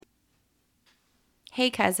Hey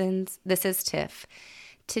cousins, this is Tiff.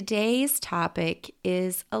 Today's topic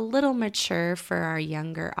is a little mature for our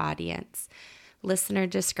younger audience. Listener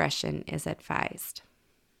discretion is advised.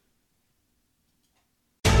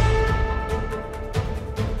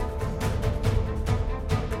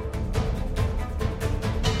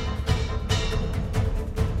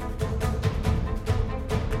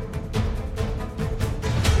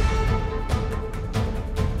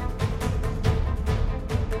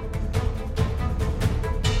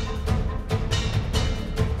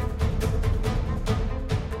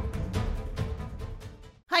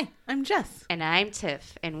 Hi, I'm Jess, And I'm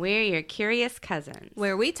Tiff, and we're your curious cousins.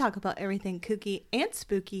 where we talk about everything kooky and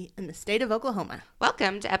spooky in the state of Oklahoma.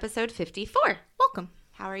 Welcome to episode 54. Welcome.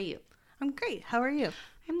 How are you? I'm great. How are you?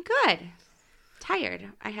 I'm good. Tired.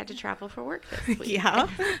 I had to travel for work this week. Yeah.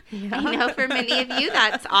 I know for many of you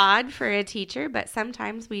that's odd for a teacher, but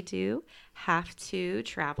sometimes we do have to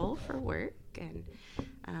travel for work. And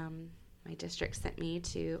my district sent me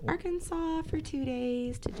to Arkansas for 2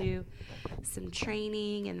 days to do some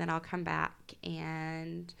training, and then I'll come back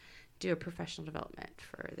and do a professional development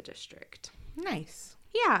for the district. Nice.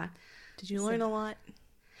 Yeah. Did you learn a lot?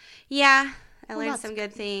 Yeah. I Well, learned that's some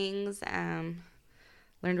good things.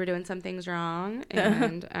 Learned we're doing some things wrong,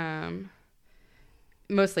 and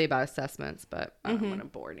mostly about assessments, but I don't want to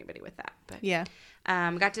bore anybody with that. But Yeah.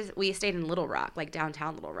 we stayed in Little Rock, like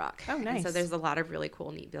downtown Little Rock. Oh, nice. And so there's a lot of really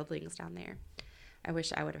cool, neat buildings down there. I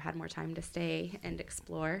wish I would have had more time to stay and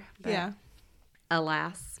explore. But Yeah.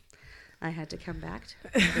 alas, I had to come back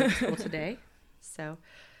to go to school today. So,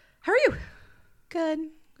 how are you? Good.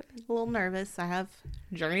 A little nervous. I have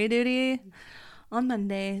jury duty on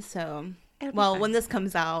Monday, so It'll be well, fine. when this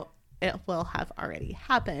comes out, it will have already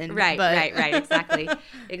happened. Right, but right.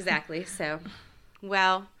 Exactly. So,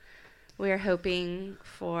 well, we're hoping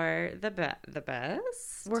for the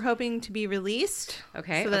best. We're hoping to be released,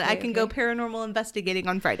 Okay. so that I can go okay. paranormal investigating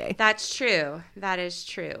on Friday. That's true. That is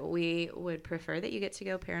true. We would prefer that you get to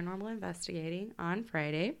go paranormal investigating on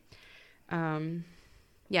Friday.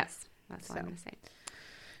 Yes, that's all I'm So. going to say.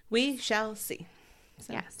 We shall see.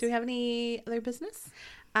 So, Yes. Do we have any other business?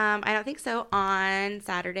 I don't think so. On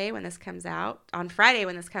Saturday when this comes out, on Friday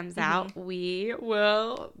when this comes out, we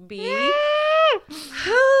will be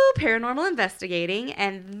paranormal investigating.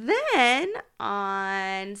 And then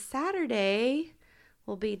on Saturday,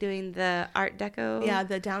 we'll be doing the Art Deco. Yeah,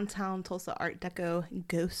 the downtown Tulsa Art Deco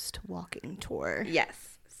ghost walking tour.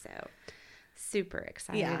 Yes. So super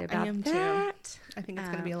excited Yeah, I about am too. that. I think it's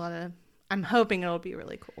going to be a lot of, I'm hoping it'll be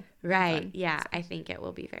really cool. Right. Fun. Yeah. I think it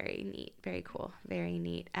will be very neat. Very cool. Very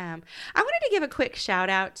neat. I wanted to give a quick shout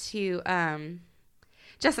out to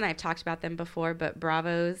Jess and I have talked about them before, but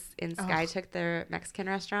Bravo's in Sky took their Mexican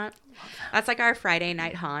restaurant. That's like our Friday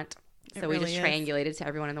night haunt. So It we really just is. triangulated to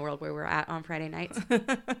everyone in the world where we're at on Friday nights.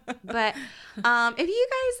 But if you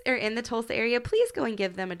guys are in the Tulsa area, please go and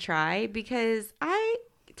give them a try, because I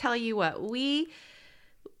tell you what, we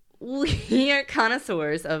are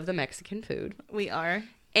connoisseurs of the Mexican food. We are.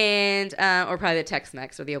 And or probably the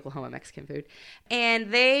Tex-Mex or the Oklahoma Mexican food,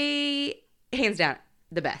 and they hands down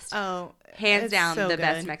the best. Oh, Hands it's down so the good.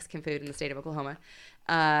 best Mexican food in the state of Oklahoma.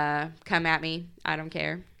 Come at me, I don't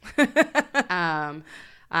care.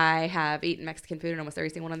 I have eaten Mexican food in almost every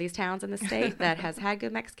single one of these towns in the state that has had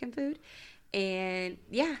good Mexican food, and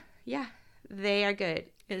yeah, they are good.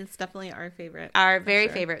 It's definitely our favorite. Our very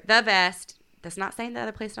sure. favorite, the best. That's not saying the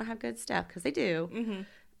other places don't have good stuff, because they do. Mm-hmm.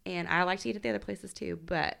 And I like to eat at the other places too,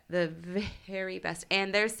 but the very best.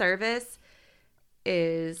 And their service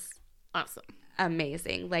is Awesome.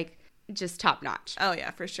 amazing. Like, just top notch. Oh,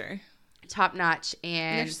 yeah, for sure. Top notch.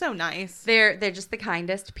 And And they're so nice. they're just the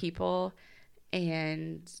kindest people,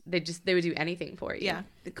 and they would do anything for you. Yeah.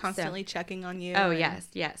 They're constantly checking on you. Oh, and-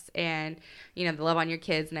 yes. And, the love on your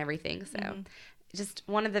kids and everything. So Mm-hmm. just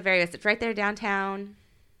one of the very best. It's right there downtown,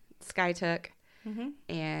 Sky Took. Mm-hmm.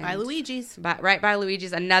 And By Luigi's. right by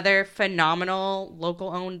Luigi's, another phenomenal local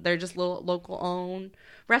owned. They're just little local owned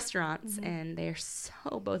restaurants, and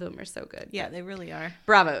both of them are so good. Yeah, they really are.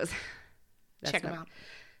 Bravos. Check them out.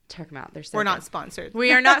 Check them out. They're so We're good. not sponsored.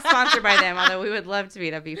 We are not sponsored by them, although we would love to be.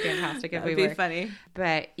 That'd be fantastic if That would we be were. funny.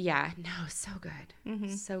 But yeah, no, so good,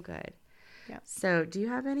 so good. Yeah. So, do you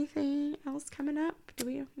have anything else coming up? Do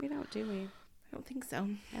we? We don't, do we? I don't think so.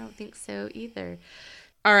 I don't think so either.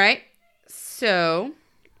 All right. So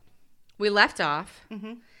we left off,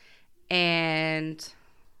 and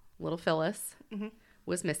little Phyllis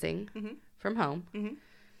was missing from home,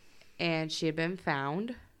 and she had been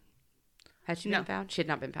found. Had she No. been found? She had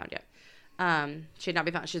not been found yet. She had not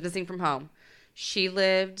been found. She was missing from home. She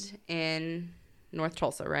lived in North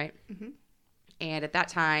Tulsa, right? And at that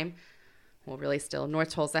time, well, really still,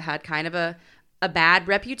 North Tulsa had kind of a bad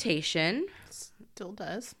reputation. Still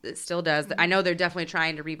does. It still does. I know they're definitely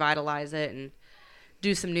trying to revitalize it and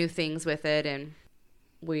do some new things with it, and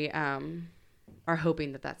we are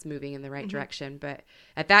hoping that that's moving in the right direction. But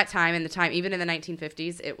at that time, even in the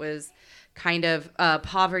 1950s, it was kind of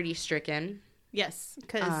poverty-stricken. Yes,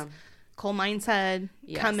 because coal mines had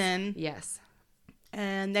come in. Yes.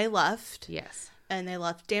 And they left. Yes. And they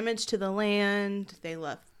left damage to the land. They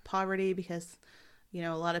left poverty because, a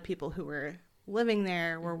lot of people who were living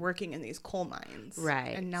there were working in these coal mines.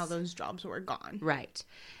 Right. And now those jobs were gone. Right.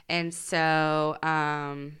 And so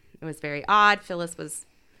it was very odd. Phyllis was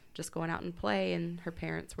just going out and play, and her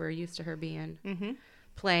parents were used to her being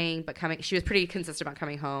playing, but she was pretty consistent about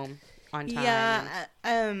coming home on time. Yeah.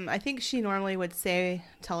 I think she normally would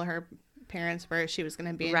tell her parents where she was going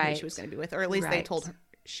to be and who she was going to be with, or at least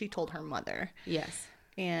she told her mother. Yes.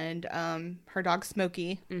 And her dog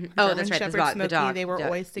Smokey. Oh, that's right. Shepherd Smokey, the dog. they were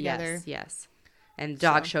always together. Yes. And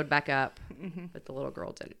dog showed back up, but the little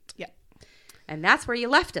girl didn't. Yeah. And that's where you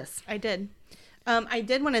left us. I did. I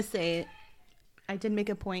did want to say, I did make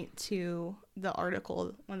a point to the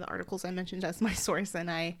article, one of the articles I mentioned as my source,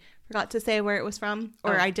 and I forgot to say where it was from,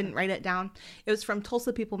 or I didn't write it down. It was from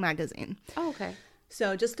Tulsa People magazine. Oh, okay.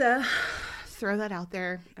 So just to throw that out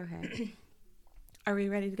there. Okay. Are we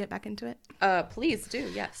ready to get back into it? Please do,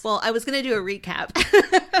 yes. Well, I was going to do a recap.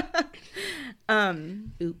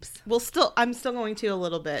 Oops. I'm still going to a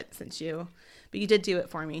little bit but you did do it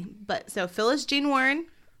for me. But so Phyllis Jean Warren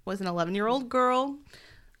was an 11-year-old girl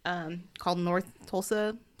called North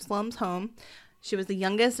Tulsa Slums Home. She was the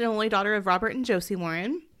youngest and only daughter of Robert and Josie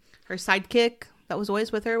Warren. Her sidekick that was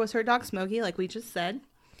always with her was her dog Smokey, like we just said.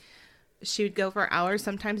 She would go for hours,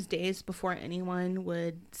 sometimes days, before anyone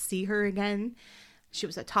would see her again. She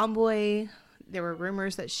was a tomboy. There were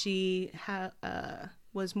rumors that she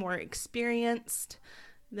was more experienced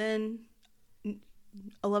than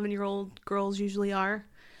 11-year-old girls usually are.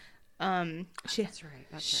 That's right.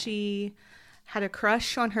 She had a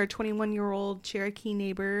crush on her 21-year-old Cherokee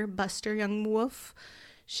neighbor, Buster Young Wolf.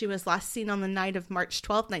 She was last seen on the night of March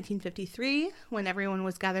 12th, 1953, when everyone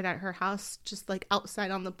was gathered at her house, just like outside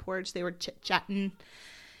on the porch. They were chit-chatting.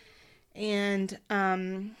 And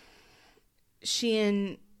she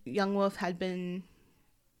and Young Wolf had been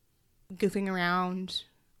goofing around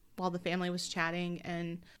while the family was chatting,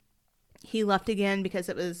 and he left again because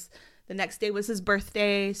the next day was his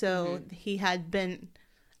birthday, so he had been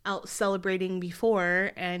out celebrating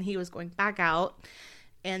before, and he was going back out.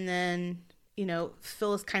 And then,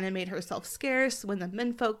 Phyllis kind of made herself scarce when the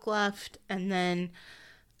menfolk left, and then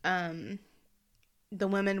the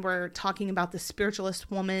women were talking about the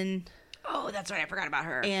spiritualist woman. Oh, that's right. I forgot about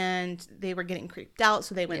her. And they were getting creeped out,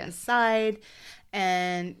 so they went inside.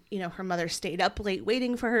 And, her mother stayed up late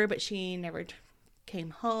waiting for her, but she never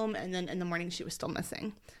came home. And then in the morning, she was still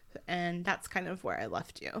missing. And that's kind of where I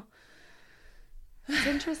left you. It's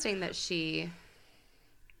interesting that she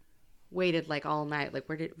waited like all night. Like,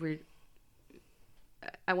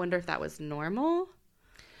 I wonder if that was normal,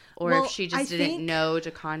 or if she just didn't know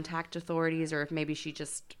to contact authorities, or if maybe she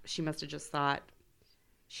must have just thought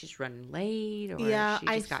she's running late, or she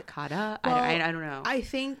just got caught up. Well, I don't know. I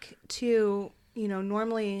think too,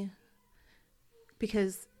 normally,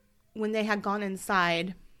 because when they had gone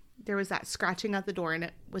inside, there was that scratching at the door, and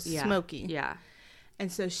it was Smokey. Yeah.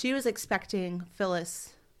 And so she was expecting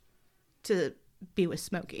Phyllis to be with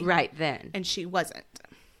Smokey. Right then. And she wasn't.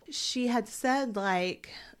 She had said, like,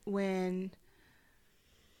 when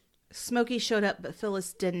Smokey showed up but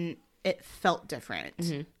Phyllis didn't, it felt different.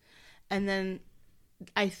 Mm-hmm. And then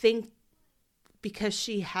I think because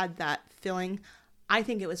she had that feeling, I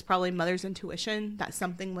think it was probably mother's intuition that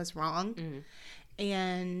something was wrong. Mm-hmm.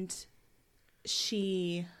 And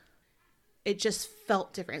it just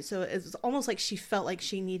felt different. So it was almost like she felt like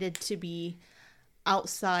she needed to be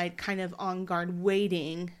outside, kind of on guard,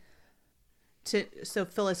 waiting so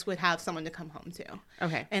Phyllis would have someone to come home to.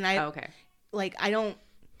 Okay. And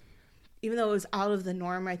even though it was out of the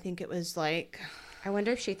norm, I think it was like, I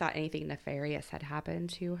wonder if she thought anything nefarious had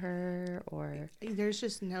happened to her, or there's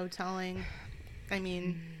just no telling. I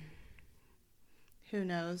mean, who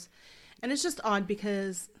knows? And it's just odd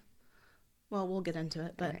because, well, we'll get into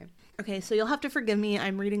it, but okay, so you'll have to forgive me.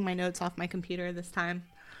 I'm reading my notes off my computer this time.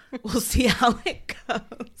 We'll see how it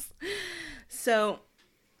goes. So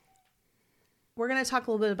we're going to talk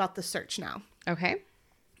a little bit about the search now. Okay.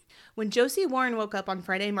 When Josie Warren woke up on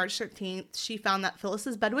Friday, March 13th, she found that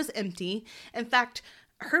Phyllis's bed was empty. In fact,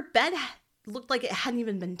 her bed looked like it hadn't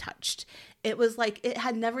even been touched. It was like it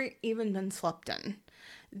had never even been slept in.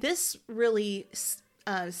 This really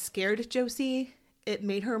scared Josie, it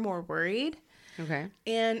made her more worried. Okay.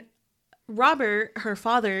 And Robert, her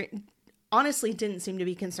father, honestly didn't seem to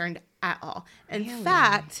be concerned at all. In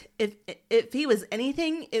fact, if he was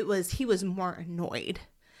anything, he was more annoyed.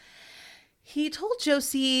 He told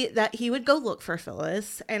Josie that he would go look for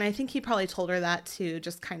Phyllis, and I think he probably told her that to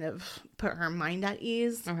just kind of put her mind at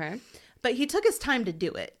ease. Okay. But he took his time to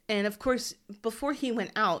do it. And of course, before he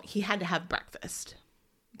went out, he had to have breakfast.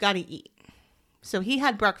 Gotta eat. So he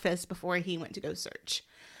had breakfast before he went to go search.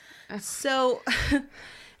 So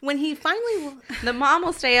when he finally... The mom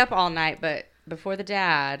will stay up all night, but before the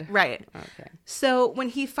dad. Right. Okay. So when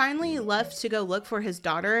he finally left to go look for his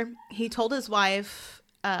daughter, he told his wife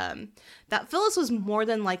that Phyllis was more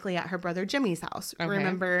than likely at her brother Jimmy's house. Okay.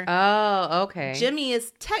 Remember? Oh, okay. Jimmy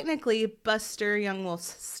is technically Buster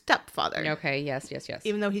Youngwolf's stepfather. Okay, yes.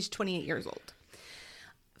 Even though he's 28 years old.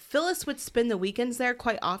 Phyllis would spend the weekends there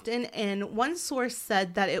quite often, and one source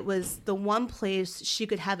said that it was the one place she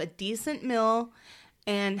could have a decent meal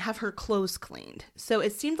and have her clothes cleaned. So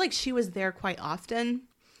it seemed like she was there quite often.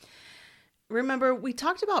 Remember, we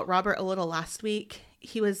talked about Robert a little last week.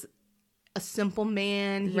 He was a simple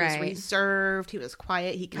man. He was reserved. He was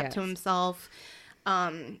quiet. He kept to himself.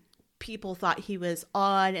 People thought he was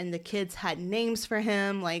odd, and the kids had names for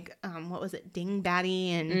him, like, what was it, Dingbatty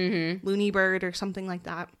and Looney Bird or something like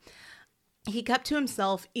that. He kept to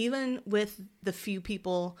himself, even with the few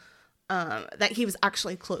people that he was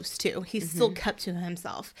actually close to. He still kept to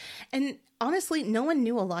himself. And honestly, no one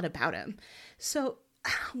knew a lot about him. So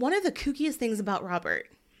one of the kookiest things about Robert,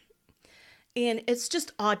 and it's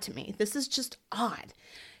just odd to me. This is just odd.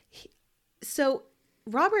 So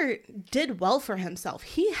Robert did well for himself.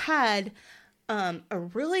 He had a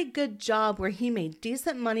really good job where he made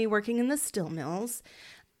decent money working in the steel mills.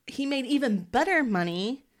 He made even better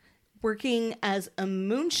money working as a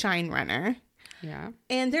moonshine runner. Yeah.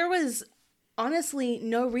 And there was honestly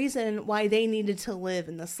no reason why they needed to live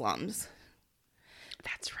in the slums.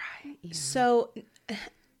 That's right. Yeah. So...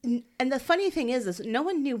 And the funny thing is no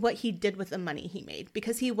one knew what he did with the money he made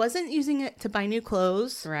because he wasn't using it to buy new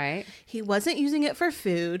clothes. Right. He wasn't using it for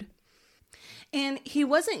food. And he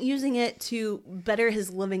wasn't using it to better his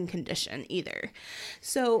living condition either.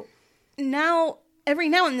 So now, every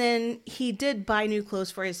now and then, he did buy new clothes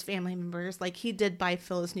for his family members. Like, he did buy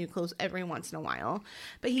Phyllis new clothes every once in a while.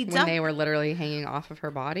 But he when they were literally hanging off of her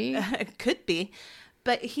body? It could be.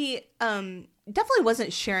 But he definitely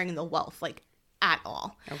wasn't sharing the wealth, like, at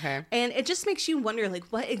all. Okay. And it just makes you wonder, like,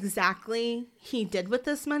 what exactly he did with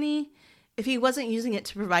this money if he wasn't using it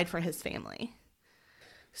to provide for his family.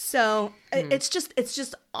 So it's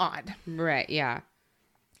just odd. Right. Yeah.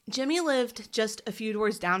 Jimmy lived just a few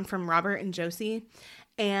doors down from Robert and Josie.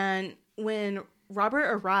 And when Robert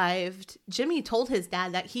arrived, Jimmy told his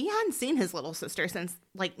dad that he hadn't seen his little sister since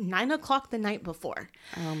like 9:00 the night before.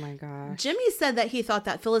 Oh my gosh. Jimmy said that he thought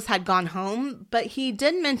that Phyllis had gone home, but he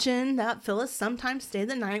did mention that Phyllis sometimes stayed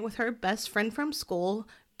the night with her best friend from school,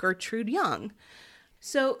 Gertrude Young.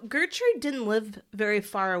 So Gertrude didn't live very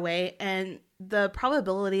far away, and the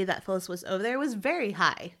probability that Phyllis was over there was very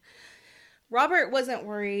high. Robert wasn't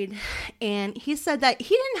worried, and he said that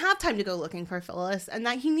he didn't have time to go looking for Phyllis and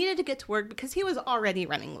that he needed to get to work because he was already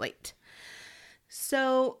running late.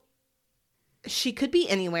 So she could be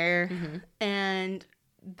anywhere, and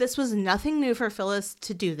this was nothing new for Phyllis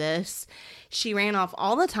to do this. She ran off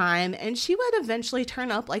all the time, and she would eventually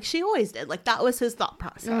turn up like she always did. Like, that was his thought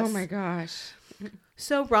process. Oh my gosh.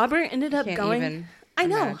 So Robert ended up going... Even I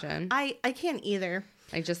know. imagine. I can't either.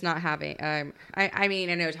 Like, just not having, I mean,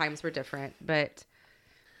 I know times were different, but.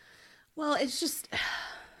 Well, it's just,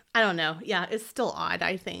 I don't know. Yeah, it's still odd,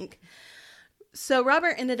 I think. So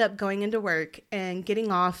Robert ended up going into work and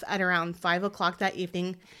getting off at around 5:00 that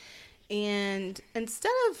evening. And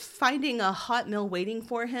instead of finding a hot meal waiting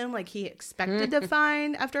for him like he expected to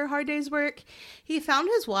find after a hard day's work, he found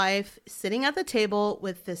his wife sitting at the table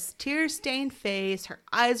with this tear-stained face. Her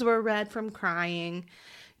eyes were red from crying.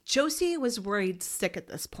 Josie was worried sick at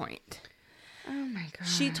this point. Oh my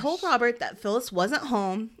gosh. She told Robert that Phyllis wasn't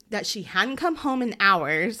home, that she hadn't come home in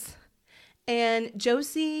hours. And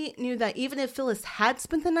Josie knew that even if Phyllis had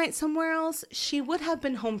spent the night somewhere else, she would have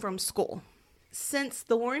been home from school. Since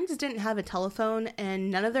the Warrens didn't have a telephone and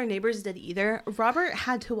none of their neighbors did either, Robert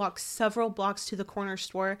had to walk several blocks to the corner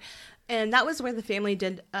store. And that was where the family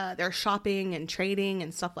did their shopping and trading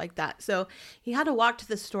and stuff like that. So he had to walk to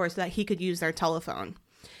the store so that he could use their telephone.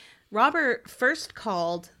 Robert first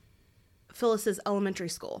called Phyllis's elementary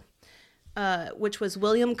school, which was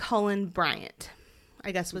William Cullen Bryant,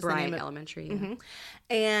 I guess was Bryant the name of Elementary.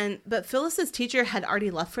 Yeah. But Phyllis's teacher had already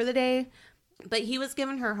left for the day, but he was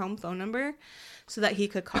given her home phone number so that he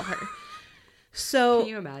could call her. So Can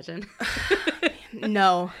you imagine?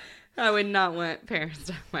 no. I would not want parents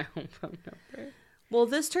to have my home phone number. Well,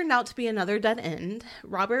 this turned out to be another dead end.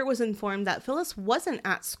 Robert was informed that Phyllis wasn't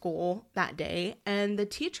at school that day, and the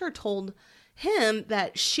teacher told him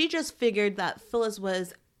that she just figured that Phyllis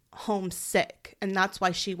was homesick, and that's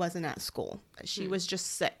why she wasn't at school. She was just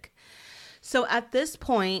sick. So at this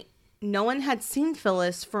point, no one had seen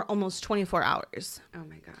Phyllis for almost 24 hours. Oh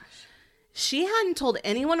my gosh. She hadn't told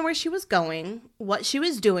anyone where she was going, what she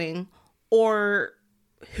was doing, or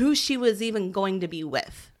who she was even going to be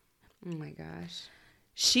with. Oh my gosh.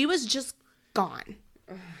 She was just gone.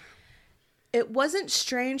 It wasn't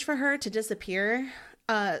strange for her to disappear,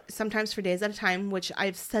 sometimes for days at a time, which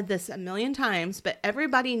I've said this a million times, but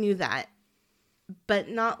everybody knew that. But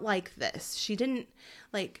not like this. She didn't,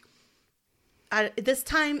 this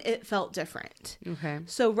time it felt different. Okay.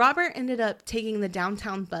 So Robert ended up taking the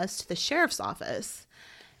downtown bus to the sheriff's office,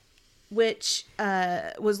 which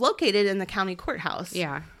was located in the county courthouse.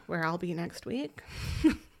 Yeah. Where I'll be next week.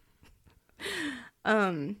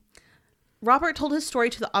 Robert told his story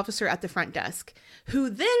to the officer at the front desk, who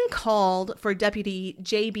then called for Deputy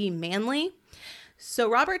J.B. Manley. So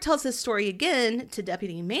Robert tells his story again to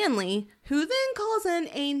Deputy Manley, who then calls in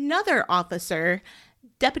another officer,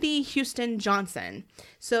 Deputy Houston Johnson.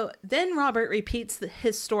 So then Robert repeats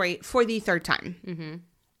his story for the third time. Mm-hmm.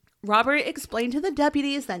 Robert explained to the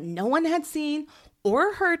deputies that no one had seen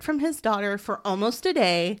or heard from his daughter for almost a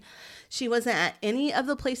day. She wasn't at any of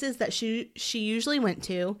the places that she usually went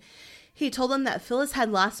to. He told them that Phyllis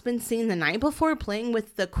had last been seen the night before playing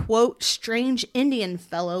with the, quote, strange Indian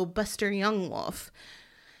fellow, Buster Youngwolf.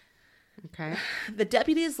 Okay. The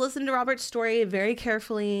deputies listened to Robert's story very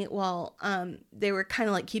carefully while they were kind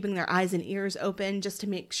of like keeping their eyes and ears open just to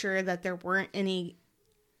make sure that there weren't any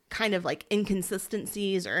kind of like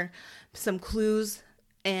inconsistencies or some clues,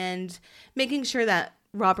 and making sure that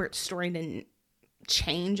Robert's story didn't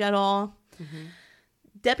change at all. Mm-hmm.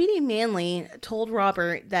 Deputy Manley told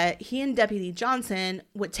Robert that he and Deputy Johnson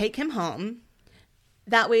would take him home.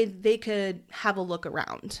 That way they could have a look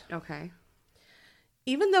around. Okay.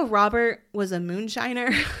 Even though Robert was a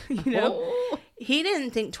moonshiner, he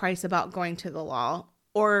didn't think twice about going to the law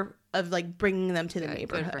or of like bringing them to the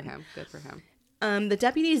neighborhood. Good for him. The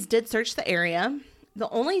deputies did search the area. The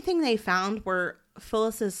only thing they found were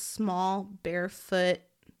Phyllis's small barefoot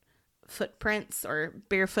footprints or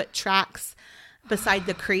barefoot tracks beside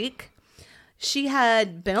the creek. She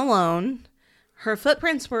had been alone. Her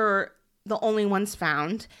footprints were the only ones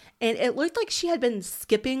found, and it looked like she had been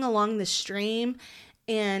skipping along the stream.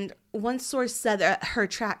 And one source said that her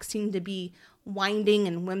tracks seemed to be winding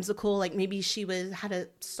and whimsical, like maybe she had a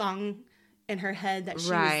song in her head that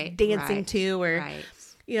she was dancing to, or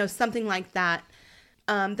something like that.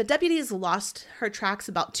 The deputies lost her tracks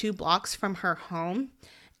about 2 blocks from her home,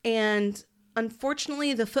 and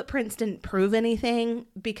unfortunately, the footprints didn't prove anything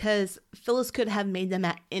because Phyllis could have made them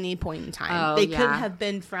at any point in time. They could have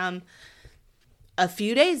been from a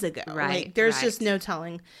few days ago. Right. There's just no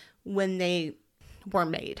telling when they were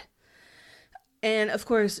made. And of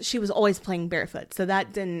course, she was always playing barefoot, so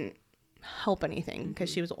that didn't help anything because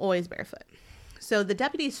she was always barefoot. So the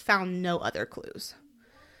deputies found no other clues.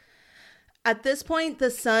 At this point, the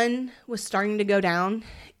sun was starting to go down.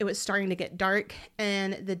 It was starting to get dark,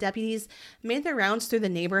 and the deputies made their rounds through the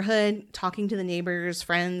neighborhood, talking to the neighbors,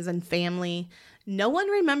 friends, and family. No one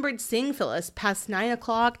remembered seeing Phyllis past 9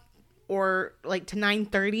 o'clock or like to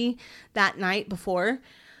 9:30 that night before.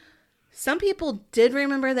 Some people did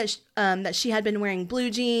remember that she had been wearing blue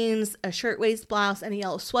jeans, a shirtwaist blouse, and a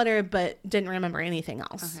yellow sweater, but didn't remember anything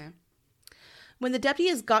else. Okay. When the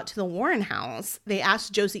deputies got to the Warren house, they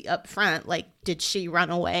asked Josie up front, did she run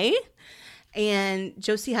away? And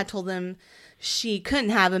Josie had told them she couldn't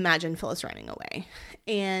have imagined Phyllis running away.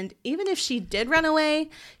 And even if she did run away,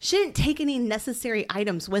 she didn't take any necessary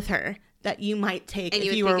items with her that you might take if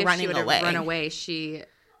you were running away. Run away,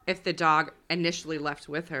 if the dog initially left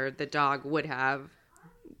with her, the dog would have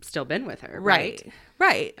still been with her, right?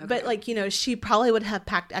 Right. Okay. But, she probably would have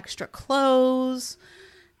packed extra clothes.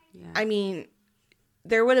 Yeah. I mean,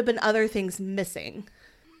 there would have been other things missing.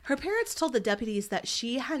 Her parents told the deputies that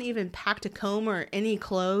she hadn't even packed a comb or any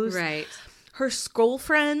clothes. Right. Her school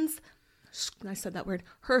friends... I said that word.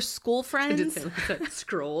 Her school friends... I did say that.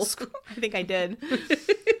 Scroll. I think I did.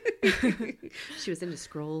 She was into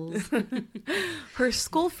scrolls. Her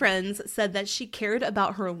school friends said that she cared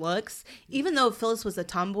about her looks. Even though Phyllis was a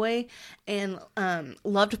tomboy and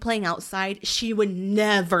loved playing outside, she would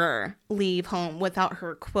never leave home without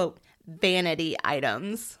her, quote, vanity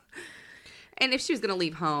items. And if she was going to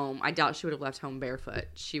leave home, I doubt she would have left home barefoot.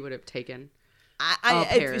 She would have taken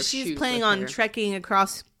if she's planning on trekking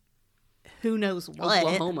across who knows what.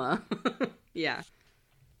 Oklahoma. Yeah.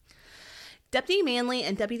 Deputy Manley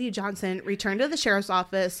and Deputy Johnson returned to the sheriff's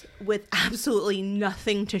office with absolutely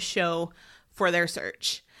nothing to show for their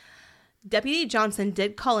search. Deputy Johnson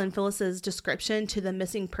did call in Phyllis's description to the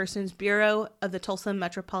Missing Persons Bureau of the Tulsa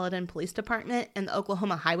Metropolitan Police Department and the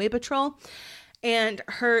Oklahoma Highway Patrol. And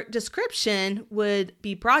her description would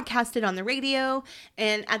be broadcasted on the radio.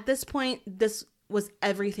 And at this point, this was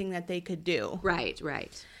everything that they could do. Right.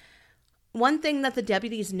 One thing that the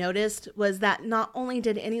deputies noticed was that not only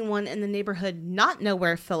did anyone in the neighborhood not know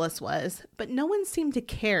where Phyllis was, but no one seemed to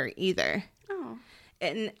care either. Oh.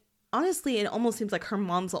 And honestly, it almost seems like her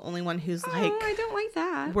mom's the only one who's I don't like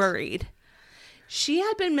that. Worried. She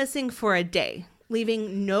had been missing for a day,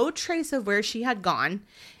 leaving no trace of where she had gone.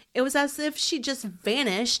 It was as if she just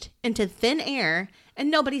vanished into thin air and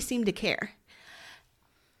nobody seemed to care.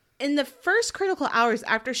 In the first critical hours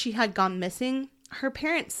after she had gone missing, her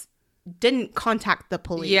parents didn't contact the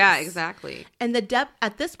police. Yeah, exactly. And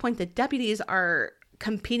at this point, the deputies are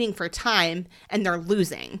competing for time and they're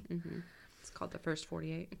losing. Mm-hmm. It's called the first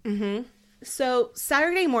 48. Mm-hmm. So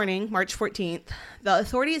Saturday morning, March 14th, the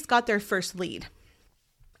authorities got their first lead.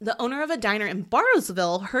 The owner of a diner in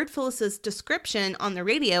Bartlesville heard Phyllis's description on the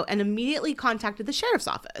radio and immediately contacted the sheriff's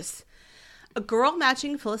office. A girl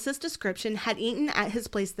matching Phyllis's description had eaten at his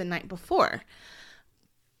place the night before.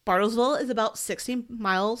 Bartlesville is about 60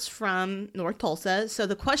 miles from North Tulsa, so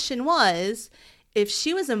the question was, if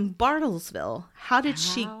she was in Bartlesville, how did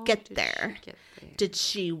she get there? Did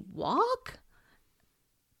she walk?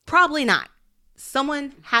 Probably not.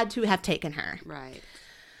 Someone had to have taken her. Right.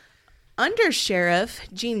 Under Sheriff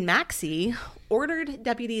Gene Maxey ordered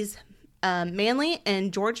deputies Manley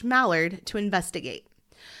and George Mallard to investigate.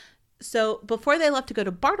 So before they left to go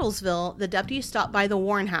to Bartlesville, the deputies stopped by the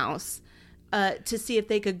Warren house to see if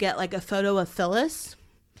they could get like a photo of Phyllis.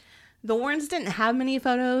 The Warrens didn't have many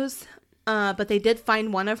photos, but they did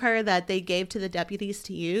find one of her that they gave to the deputies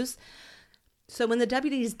to use. So when the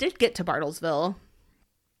deputies did get to Bartlesville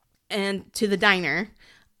and to the diner,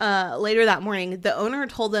 later that morning, the owner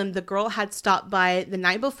told them the girl had stopped by the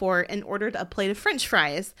night before and ordered a plate of French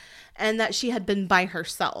fries and that she had been by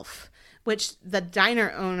herself, which the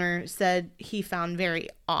diner owner said he found very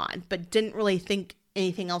odd, but didn't really think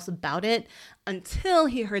anything else about it until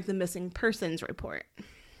he heard the missing persons report.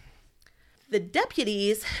 The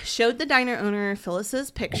deputies showed the diner owner Phyllis's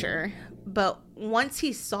picture, but once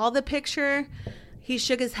he saw the picture, he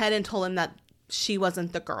shook his head and told him that she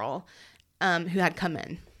wasn't the girl who had come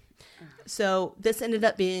in. So this ended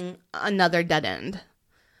up being another dead end.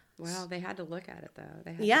 Well, they had to look at it,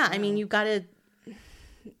 though. I mean, you got to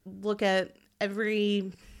look at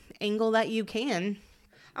every angle that you can.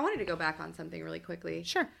 I wanted to go back on something really quickly.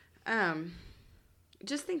 Sure.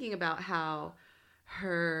 Just thinking about how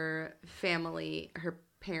her family, her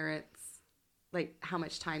parents, like how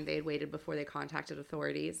much time they had waited before they contacted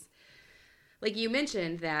authorities. Like you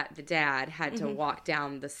mentioned that the dad had to walk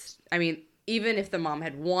down I mean, even if the mom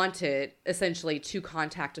had wanted essentially to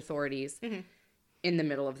contact authorities in the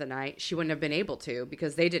middle of the night, she wouldn't have been able to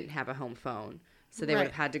because they didn't have a home phone. So they would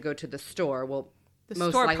have had to go to the store. Well,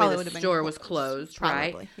 most likely the store was closed,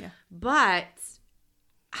 right? Yeah. But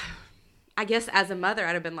I guess as a mother,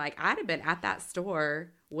 I'd have been at that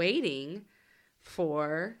store waiting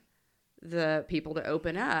for the people to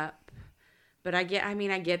open up. But I get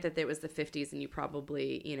that it was the 50s and you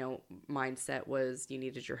probably, mindset was you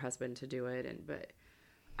needed your husband to do it. But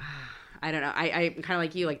I don't know. I'm kind of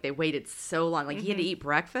like you, like they waited so long. Like he had to eat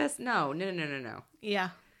breakfast? No. Yeah.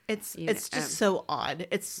 It's just so odd.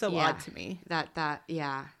 It's so odd to me.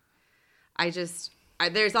 Yeah.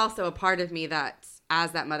 There's also a part of me that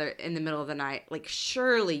as that mother in the middle of the night, like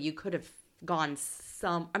surely you could have gone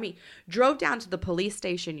drove down to the police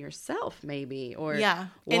station yourself maybe, or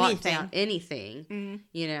anything,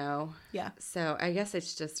 Yeah. So I guess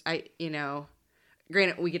it's just,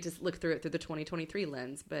 granted we get to look through it through the 2023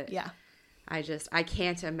 lens, but yeah. I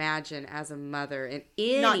can't imagine as a mother in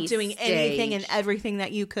any not doing anything and everything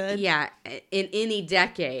that you could. Yeah, in any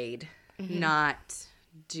decade, not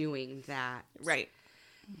doing that. Right.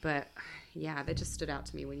 But yeah, that just stood out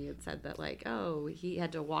to me when you had said that, like, oh, he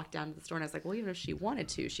had to walk down to the store, and I was like, well, even if she wanted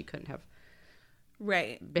to, she couldn't have.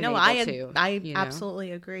 Right. Been able to. I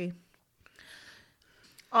absolutely agree.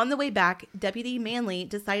 On the way back, Deputy Manley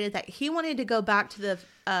decided that he wanted to go back to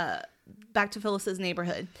Phyllis's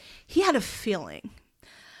neighborhood. He had a feeling.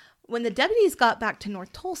 When the deputies got back to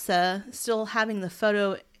North Tulsa, still having the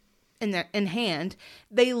photo in hand,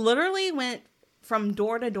 they literally went from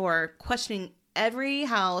door to door questioning every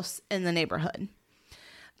house in the neighborhood.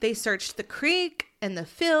 They searched the creek and the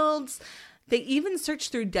fields. They even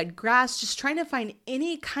searched through dead grass, just trying to find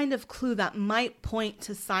any kind of clue that might point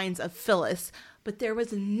to signs of Phyllis, but there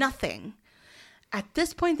was nothing. At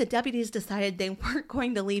this point, the deputies decided they weren't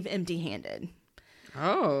going to leave empty-handed.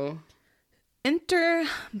 Oh. Enter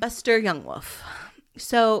Buster Youngwolf.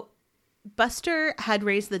 So Buster had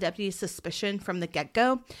raised the deputy's suspicion from the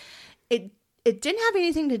get-go. It didn't have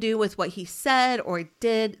anything to do with what he said or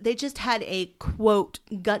did. They just had a, quote,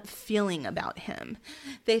 gut feeling about him.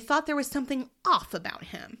 They thought there was something off about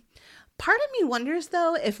him. Part of me wonders,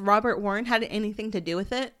 though, if Robert Warren had anything to do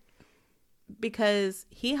with it, because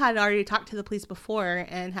he had already talked to the police before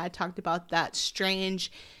and had talked about that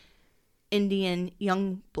strange Indian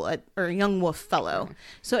young wolf fellow.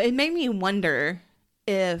 So it made me wonder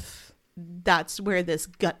if that's where this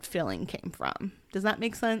gut feeling came from. Does that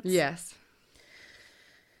make sense? Yes.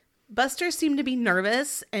 Buster seemed to be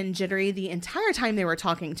nervous and jittery the entire time they were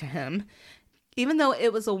talking to him. Even though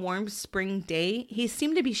it was a warm spring day, he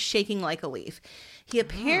seemed to be shaking like a leaf. He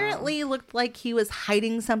apparently looked like he was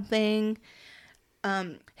hiding something.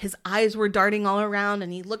 His eyes were darting all around,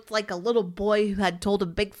 and he looked like a little boy who had told a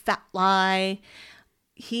big fat lie.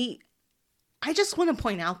 I just want to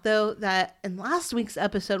point out, though, that in last week's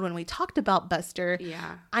episode when we talked about Buster,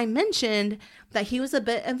 I mentioned that he was a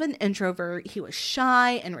bit of an introvert. He was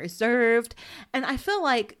shy and reserved, and I feel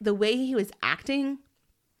like the way he was acting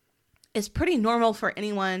is pretty normal for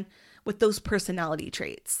anyone with those personality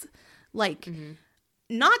traits. Like,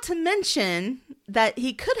 not to mention that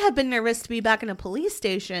he could have been nervous to be back in a police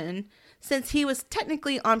station since he was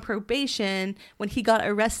technically on probation when he got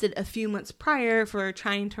arrested a few months prior for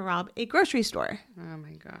trying to rob a grocery store. Oh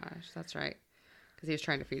my gosh, that's right. Because he was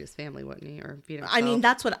trying to feed his family, wasn't he? Or feed himself? I mean,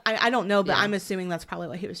 that's what, I don't know, but I'm assuming that's probably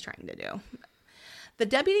what he was trying to do. The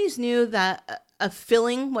deputies knew that a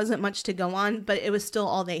filling wasn't much to go on, but it was still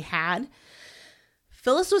all they had.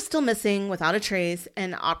 Phyllis was still missing without a trace,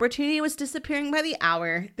 and opportunity was disappearing by the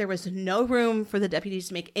hour. There was no room for the deputies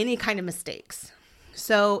to make any kind of mistakes.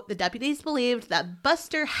 So the deputies believed that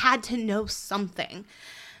Buster had to know something.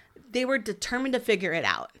 They were determined to figure it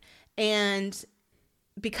out. And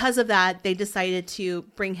because of that, they decided to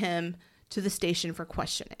bring him to the station for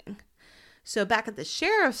questioning. So back at the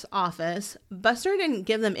sheriff's office, Buster didn't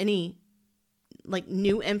give them any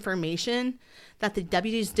new information that the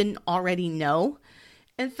deputies didn't already know.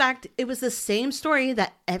 In fact, it was the same story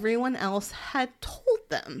that everyone else had told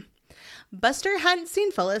them. Buster hadn't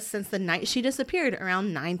seen Phyllis since the night she disappeared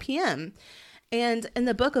around 9 p.m. And in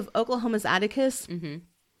the book of Oklahoma's Atticus,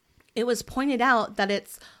 it was pointed out that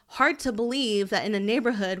it's hard to believe that in a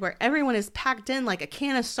neighborhood where everyone is packed in like a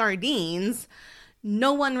can of sardines,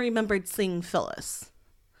 no one remembered seeing Phyllis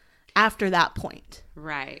after that point.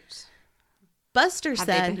 Right. Buster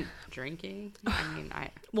said... They been drinking?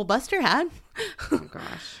 Well, Buster had. Oh,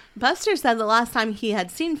 gosh. Buster said the last time he had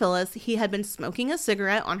seen Phyllis, he had been smoking a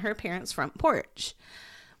cigarette on her parents' front porch.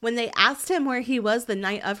 When they asked him where he was the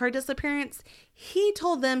night of her disappearance, he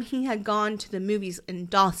told them he had gone to the movies in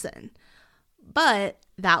Dawson. But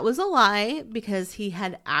that was a lie because he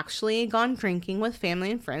had actually gone drinking with family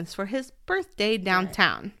and friends for his birthday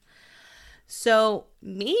downtown. Right. So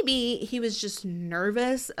maybe he was just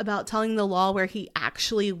nervous about telling the law where he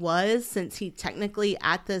actually was since technically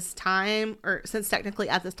at this time,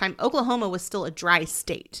 Oklahoma was still a dry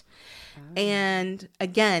state. Oh. And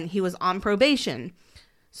again, he was on probation.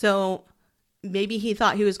 So maybe he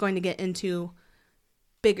thought he was going to get into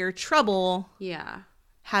bigger trouble. Yeah.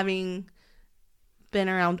 Having been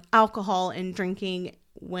around alcohol and drinking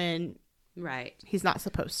when he's not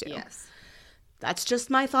supposed to. Yes. That's just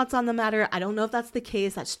my thoughts on the matter. I don't know if that's the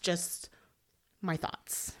case. That's just my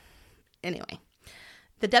thoughts. Anyway,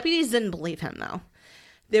 the deputies didn't believe him, though.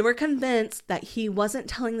 They were convinced that he wasn't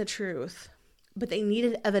telling the truth, but they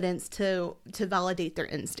needed evidence to validate their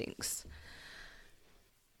instincts.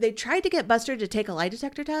 They tried to get Buster to take a lie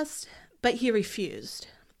detector test, but he refused.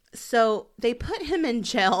 So they put him in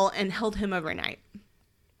jail and held him overnight.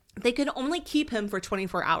 They could only keep him for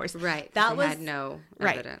 24 hours. Right. They had no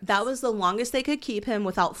evidence. Right. That was the longest they could keep him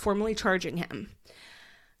without formally charging him.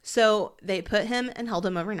 So they put him and held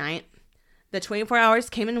him overnight. The 24 hours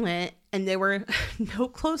came and went, and they were no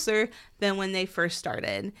closer than when they first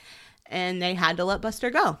started. And they had to let Buster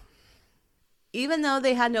go. Even though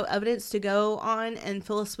they had no evidence to go on and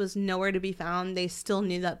Phyllis was nowhere to be found, they still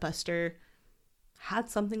knew that Buster had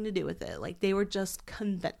something to do with it. They were just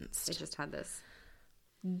convinced. They just had this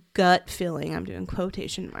gut feeling. I'm doing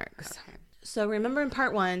quotation marks. Okay. So remember in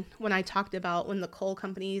part 1 when I talked about when the coal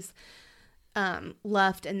companies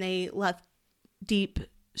left and they left deep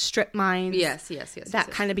strip mines? Yes.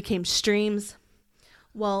 That kind of became streams.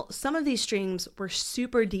 Well, some of these streams were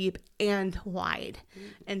super deep and wide.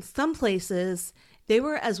 In some places, they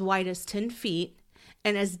were as wide as 10 feet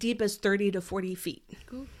and as deep as 30 to 40 feet.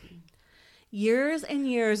 Ooh. Years and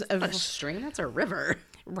years of... a stream? That's a river.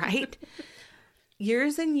 Right?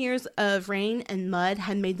 Years and years of rain and mud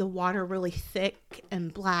had made the water really thick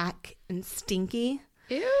and black and stinky.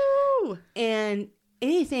 Ew. And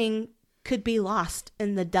anything could be lost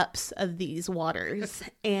in the depths of these waters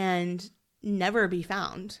and never be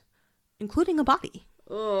found, including a body.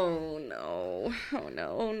 Oh, no. Oh,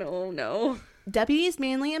 no. Oh, no. Oh, no. Deputies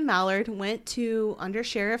Manley and Mallard went to Under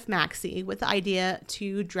Sheriff Maxey with the idea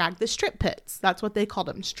to drag the strip pits. That's what they called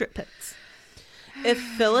them, strip pits. If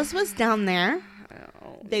Phyllis was down there,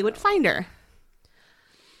 they would find her.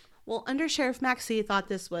 Well, Under Sheriff Maxey thought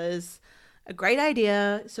this was a great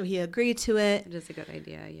idea, so he agreed to it. It is a good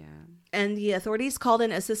idea, yeah. And the authorities called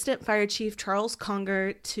in Assistant Fire Chief Charles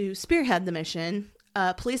Conger to spearhead the mission.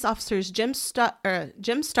 Police officers Jim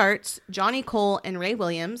Starts, Johnny Cole, and Ray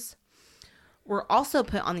Williams were also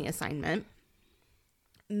put on the assignment.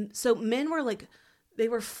 So men were they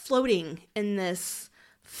were floating in this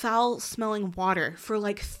foul-smelling water for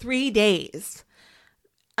 3 days.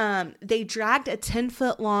 They dragged a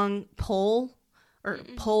 10-foot-long pole or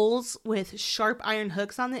poles with sharp iron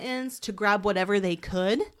hooks on the ends to grab whatever they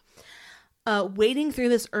could. Wading through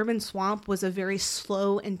this urban swamp was a very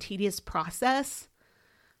slow and tedious process.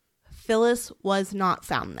 Phyllis was not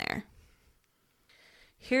found there.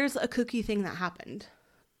 Here's a kooky thing that happened.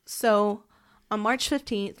 So, on March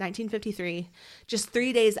 15th, 1953, just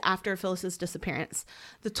 3 days after Phyllis's disappearance,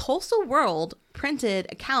 the Tulsa World printed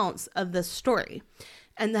accounts of this story.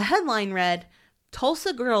 And the headline read,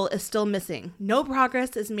 "Tulsa Girl is still missing. No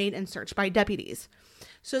progress is made in search by deputies."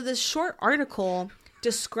 So this short article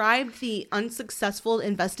described the unsuccessful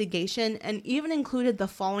investigation and even included the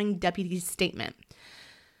following deputy's statement.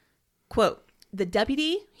 Quote, "The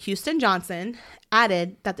deputy, Houston Johnson,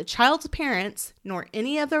 added that the child's parents, nor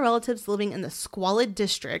any of their relatives living in the squalid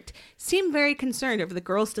district, seem very concerned over the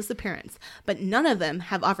girl's disappearance, but none of them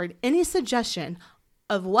have offered any suggestion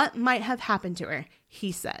of what might have happened to her,"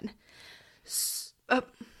 he said.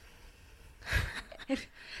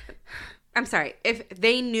 I'm sorry. If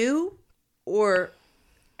they knew or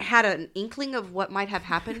had an inkling of what might have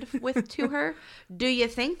happened to her, do you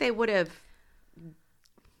think they would have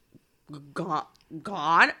gone?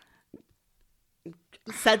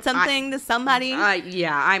 Said something to somebody?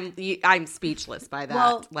 Yeah, I'm speechless by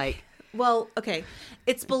that. Well, okay.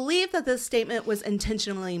 It's believed that this statement was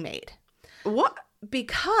intentionally made. What?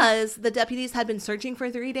 Because the deputies had been searching for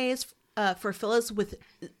 3 days for Phyllis with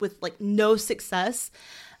no success.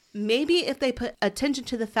 Maybe if they put attention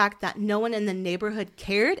to the fact that no one in the neighborhood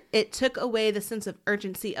cared, it took away the sense of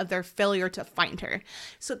urgency of their failure to find her.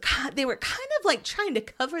 So they were kind of trying to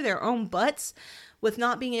cover their own butts with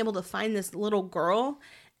not being able to find this little girl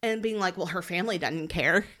and being well, her family doesn't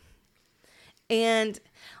care. And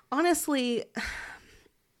honestly,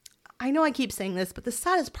 I know I keep saying this, but the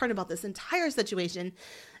saddest part about this entire situation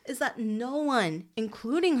is that no one,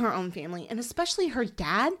 including her own family, and especially her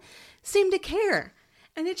dad, seemed to care.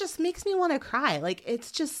 And it just makes me want to cry.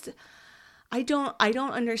 It's just, I don't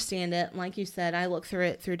understand it. Like you said, I look through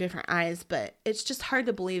it through different eyes, but it's just hard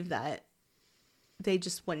to believe that they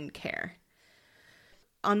just wouldn't care.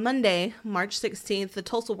 On Monday, March 16th, the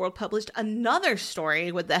Tulsa World published another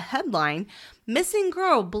story with the headline, "Missing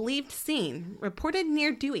Girl Believed Seen, Reported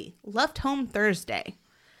Near Dewey, Left Home Thursday."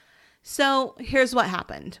 So here's what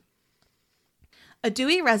happened. A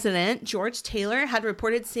Dewey resident, George Taylor, had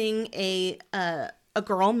reported seeing a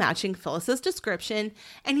girl matching Phyllis's description,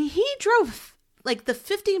 and he drove the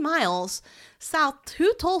 50 miles south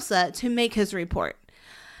to Tulsa to make his report.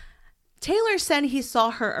 Taylor said he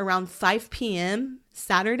saw her around 5 p.m.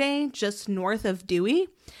 Saturday, just north of Dewey,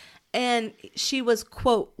 and she was,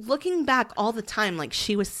 quote, looking back all the time like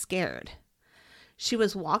she was scared. She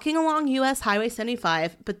was walking along U.S. Highway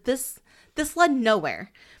 75, but this led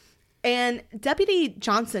nowhere. And Deputy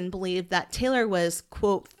Johnson believed that Taylor was,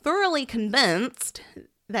 quote, thoroughly convinced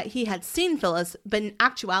that he had seen Phyllis, but in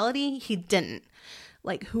actuality, he didn't.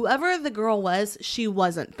 Whoever the girl was, she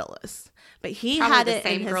wasn't Phyllis. But he Probably had the it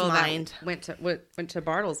same in his girl mind. That went to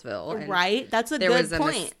Bartlesville. Right? That's a there good was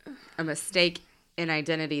point. A mistake in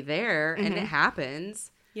identity there, and it happens.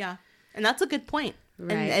 Yeah. And that's a good point.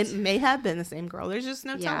 Right. And it may have been the same girl. There's just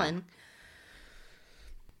no telling.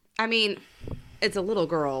 I mean, it's a little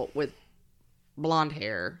girl with blonde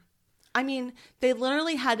hair. I mean, they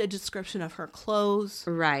literally had a description of her clothes.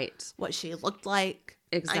 Right. What she looked like.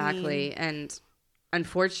 Exactly. And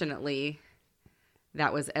unfortunately,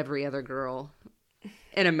 that was every other girl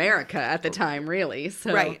in America at the time, really.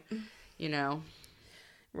 So, Right. you know.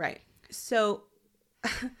 Right. So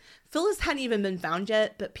Phyllis hadn't even been found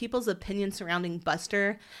yet, but people's opinions surrounding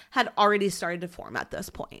Buster had already started to form at this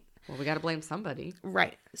point. Well, we got to blame somebody.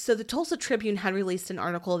 Right. So the Tulsa Tribune had released an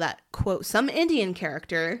article that, quote, some Indian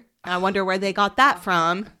character, I wonder where they got that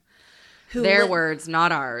from. Their words,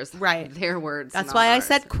 not ours. Right. Their words, That's not why ours. I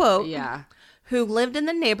said, quote. Yeah. Who lived in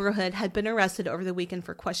the neighborhood had been arrested over the weekend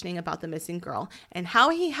for questioning about the missing girl and how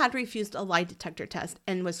he had refused a lie detector test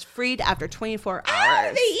and was freed after 24 hours. How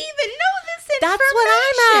do they even know this information? That's what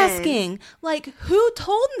I'm asking. Like, who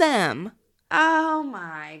told them? Oh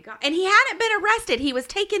my God. And he hadn't been arrested. He was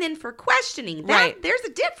taken in for questioning. Right. There's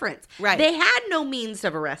a difference. Right. They had no means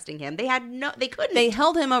of arresting him. They couldn't. They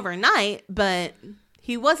held him overnight, but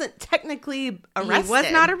he wasn't technically arrested. He was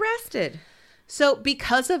not arrested. So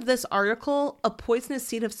because of this article, a poisonous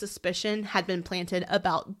seed of suspicion had been planted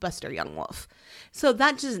about Buster Youngwolf. So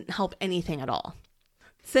that doesn't help anything at all.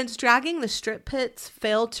 Since dragging the strip pits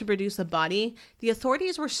failed to produce a body, the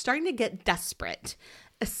authorities were starting to get desperate,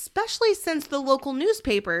 especially since the local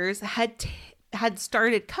newspapers had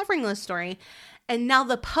started covering this story, and now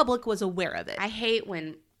the public was aware of it. I hate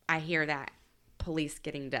when I hear that. Police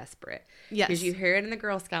getting desperate. Yes. Because you hear it in the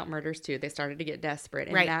Girl Scout murders too. They started to get desperate.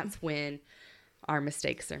 And Right. that's when our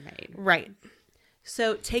mistakes are made. Right.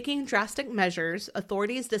 So, taking drastic measures,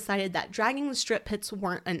 authorities decided that dragging the strip pits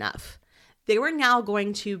weren't enough. They were now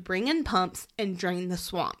going to bring in pumps and drain the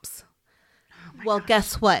swamps. Well,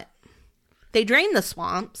 guess what? They drained the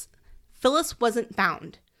swamps. Phyllis wasn't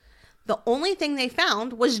found. The only thing they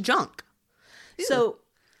found was junk. Ew. So,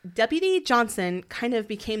 Deputy Johnson kind of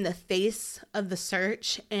became the face of the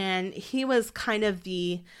search, and he was kind of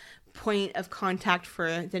the point of contact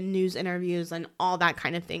for the news interviews and all that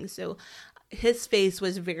kind of thing. So his face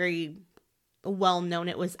was very well known.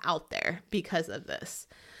 It was out there because of this.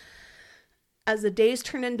 As the days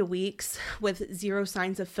turned into weeks with zero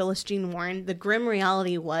signs of Phyllis Jean Warren, the grim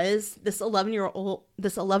reality was this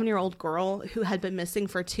 11-year-old girl who had been missing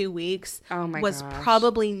for 2 weeks was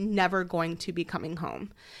probably never going to be coming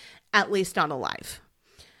home, at least not alive.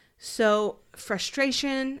 So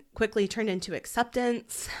frustration quickly turned into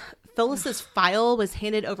acceptance. Phyllis's file was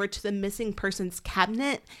handed over to the missing persons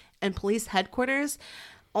cabinet and police headquarters,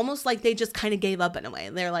 almost like they just kind of gave up in a way.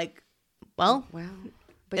 They're like, well,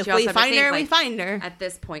 but if we find her, we find her. At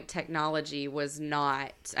this point, technology was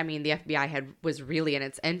not, I mean, the FBI was really in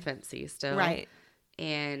its infancy still. Right.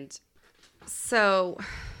 And so,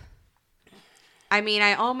 I mean,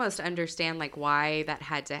 I almost understand like why that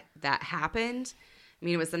happened. I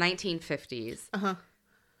mean, it was the 1950s. Uh-huh.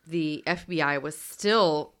 The FBI was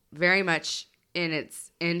still very much in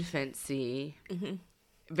its infancy,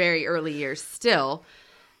 very early years still.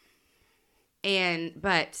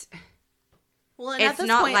 But well, and it's at this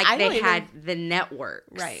not point, like they had the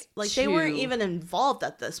networks. Right. Like they weren't even involved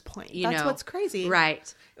at this point. That's what's crazy.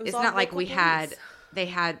 Right. It's not like police. they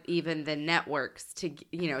had even the networks to,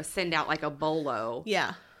 send out like a bolo.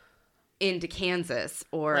 Yeah. Into Kansas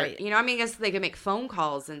or, right. I mean, I guess they could make phone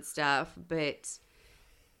calls and stuff, but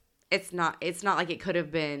it's not like it could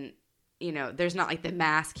have been, there's not like the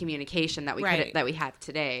mass communication that we have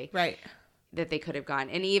today. Right. That they could have gone.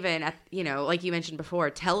 And even at, like you mentioned before,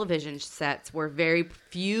 television sets were very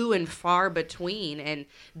few and far between and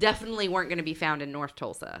definitely weren't going to be found in North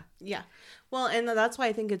Tulsa. Yeah. Well, and that's why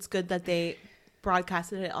I think it's good that they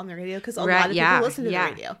broadcasted it on the radio because a lot of people listen to the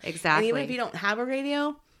radio. Exactly. And even if you don't have a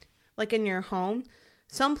radio, like in your home,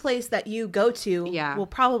 someplace that you go to will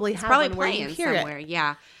probably have one where you hear somewhere. it.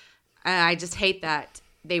 Yeah. I just hate that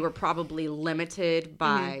they were probably limited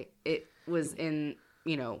by it was in,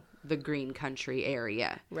 the green country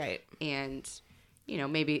area. Right. And,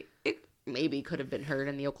 maybe could have been heard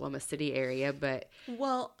in the Oklahoma City area, but.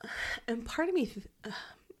 Well, and part of me,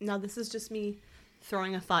 now this is just me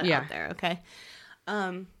throwing a thought out there, okay?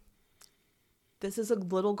 This is a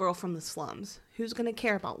little girl from the slums. Who's going to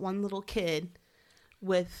care about one little kid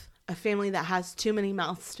with a family that has too many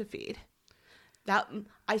mouths to feed? That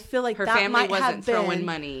I feel like her that family might wasn't have throwing been,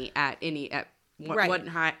 money at any wasn't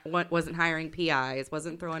hiring PIs,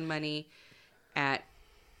 wasn't throwing money at,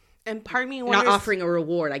 and part of me wonders, not offering a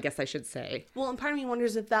reward, I guess I should say. Well, and part of me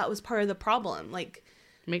wonders if that was part of the problem. Like,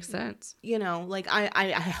 makes sense. Like I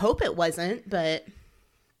hope it wasn't, but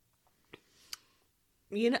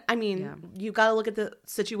I mean, you got to look at the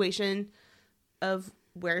situation of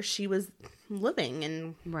where she was living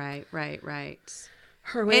and right.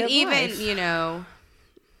 Her way and of even life.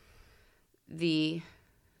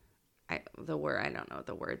 The word, I don't know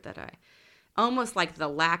the word that almost like the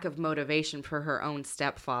lack of motivation for her own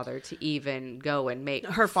stepfather to even go and make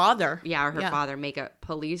Her father. Father make a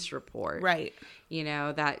police report. Right. You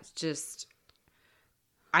know, that's just,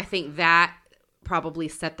 I think that probably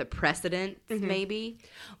set the precedent, maybe.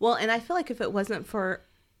 Well, and I feel like if it wasn't for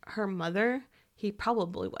her mother, he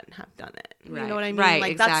probably wouldn't have done it. You know what I mean? Right,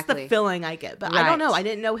 like, exactly. that's the feeling I get. But I don't know. I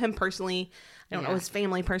didn't know him personally. I don't know his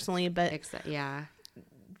family personally, but...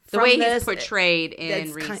 The way he's portrayed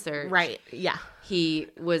in research. Right, yeah. He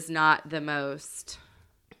was not the most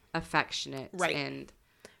affectionate and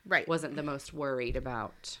wasn't the most worried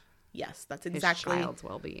about yes, that's exactly his child's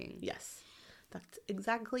well-being. Yes, that's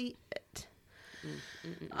exactly it.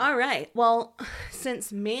 All right. Well,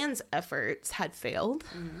 since Mann's efforts had failed,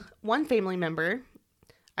 one family member,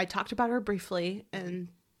 I talked about her briefly in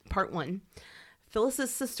part 1,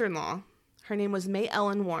 Phyllis's sister-in-law, her name was May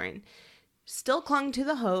Ellen Warren, still clung to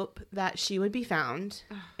the hope that she would be found,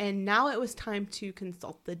 and now it was time to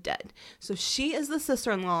consult the dead. So she is the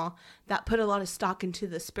sister-in-law that put a lot of stock into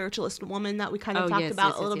the spiritualist woman that we kind of talked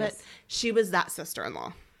about a little bit. She was that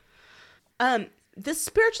sister-in-law. This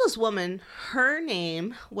spiritualist woman, her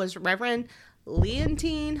name was Reverend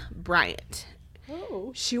Leontine Bryant.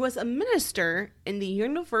 Oh. She was a minister in the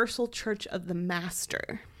Universal Church of the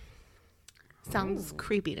Master. Sounds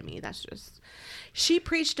creepy to me. That's just... She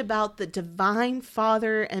preached about the divine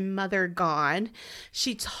Father and Mother God.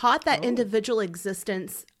 She taught that individual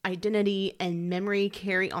existence, identity, and memory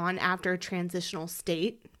carry on after a transitional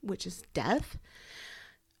state, which is death.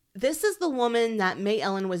 This is the woman that May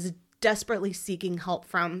Ellen was desperately seeking help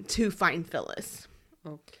from to find Phyllis.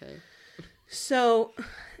 Okay. So,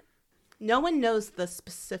 no one knows the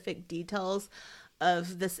specific details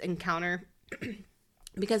of this encounter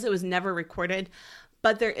because it was never recorded,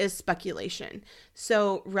 but there is speculation.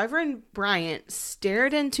 So Reverend Bryant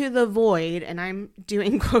stared into the void, and I'm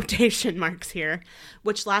doing quotation marks here,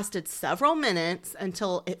 which lasted several minutes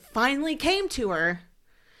until it finally came to her.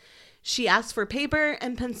 She asked for paper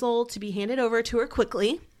and pencil to be handed over to her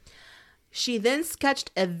quickly. She then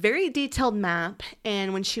sketched a very detailed map,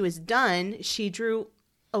 and when she was done, she drew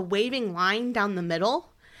a waving line down the middle.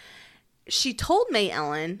 She told May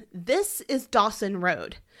Ellen, "This is Dawson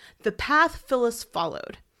Road, the path Phyllis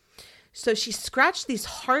followed." So she scratched these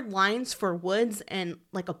hard lines for woods and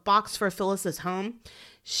like a box for Phyllis's home.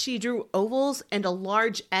 She drew ovals and a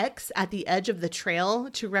large X at the edge of the trail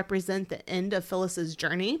to represent the end of Phyllis's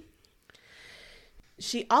journey.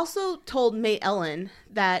 She also told May Ellen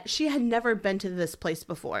that she had never been to this place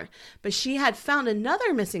before, but she had found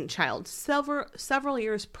another missing child several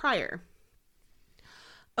years prior.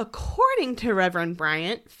 According to Reverend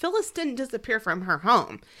Bryant, Phyllis didn't disappear from her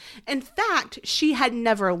home. In fact, she had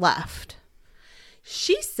never left.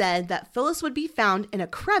 She said that Phyllis would be found in a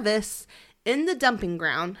crevice in the dumping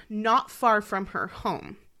ground not far from her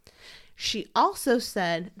home. She also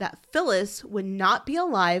said that Phyllis would not be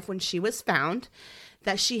alive when she was found,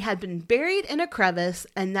 that she had been buried in a crevice,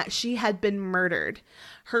 and that she had been murdered.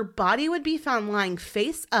 Her body would be found lying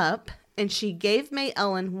face up, and she gave May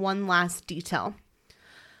Ellen one last detail.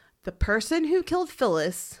 The person who killed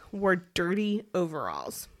Phyllis wore dirty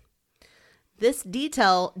overalls. This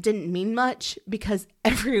detail didn't mean much because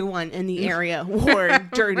everyone in the area wore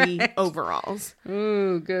dirty overalls.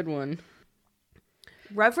 Ooh, good one.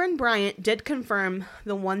 Reverend Bryant did confirm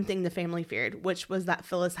the one thing the family feared, which was that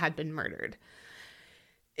Phyllis had been murdered.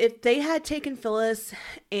 If they had taken Phyllis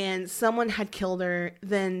and someone had killed her,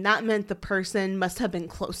 then that meant the person must have been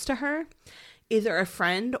close to her, either a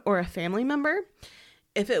friend or a family member.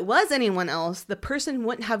 If it was anyone else, the person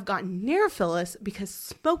wouldn't have gotten near Phyllis because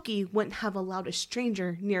Smokey wouldn't have allowed a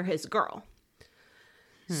stranger near his girl.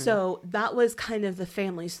 So that was kind of the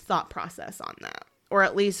family's thought process on that. Or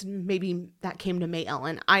at least maybe that came to May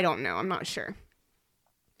Ellen. I don't know. I'm not sure.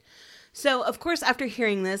 So, of course, after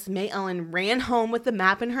hearing this, May Ellen ran home with the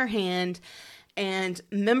map in her hand, and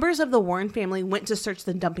members of the Warren family went to search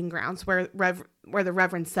the dumping grounds where the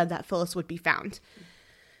Reverend said that Phyllis would be found.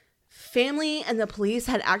 Family and the police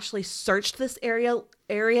had actually searched this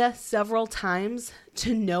area several times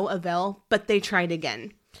to no avail, but they tried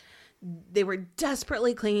again. They were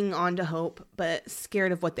desperately clinging on to hope, but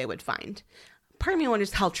scared of what they would find. Part of me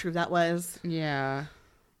wonders how true that was. Yeah.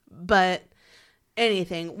 But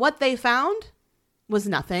anything. What they found was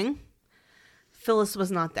nothing. Phyllis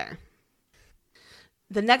was not there.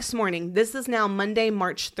 The next morning, this is now Monday,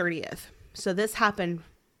 March 30th. So this happened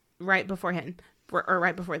right beforehand, or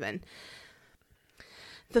right before then.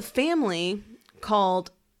 The family called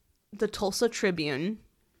the Tulsa Tribune,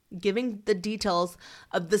 giving the details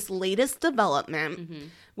of this latest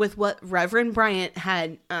development with what Reverend Bryant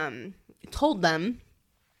had told them.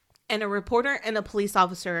 and a reporter and a police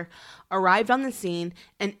officer arrived on the scene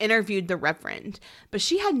and interviewed the Reverend, but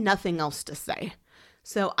she had nothing else to say.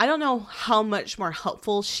 So I don't know how much more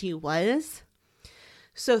helpful she was.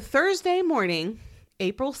 So Thursday morning,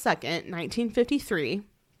 April 2nd, 1953,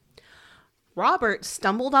 Robert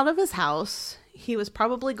stumbled out of his house. He was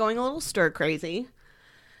probably going a little stir crazy.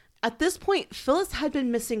 At this point, Phyllis had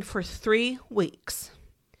been missing for 3 weeks.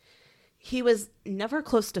 He was never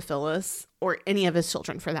close to Phyllis, or any of his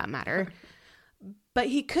children for that matter, but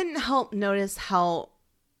he couldn't help notice how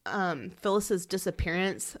Phyllis's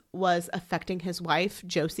disappearance was affecting his wife,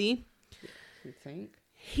 Josie. You think?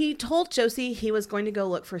 He told Josie he was going to go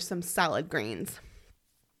look for some salad greens.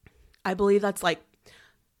 I believe that's like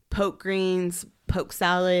poke greens, poke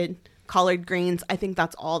salad, collard greens. I think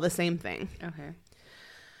that's all the same thing. Okay.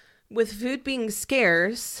 With food being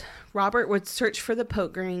scarce, Robert would search for the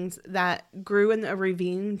poke greens that grew in a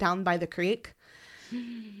ravine down by the creek.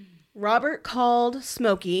 Robert called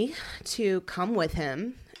Smokey to come with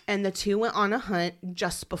him, and the two went on a hunt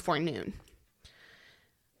just before noon.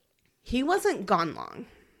 He wasn't gone long.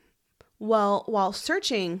 Well, while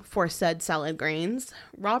searching for said salad greens,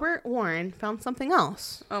 Robert Warren found something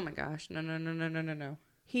else. Oh my gosh. No.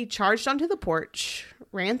 He charged onto the porch,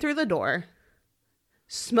 ran through the door.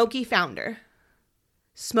 Smokey found her.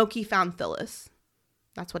 Smokey found Phyllis.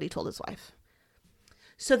 That's what he told his wife.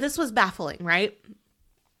 So this was baffling, right?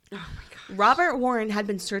 Oh my gosh. Robert Warren had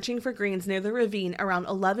been searching for greens near the ravine around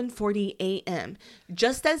 11:40 a.m.,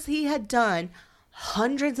 just as he had done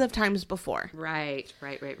hundreds of times before. Right.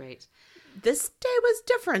 This day was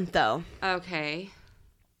different, though. Okay.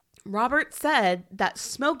 Robert said that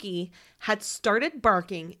Smokey had started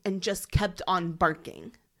barking and just kept on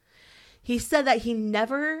barking. He said that he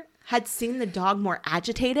never had seen the dog more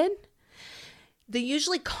agitated. The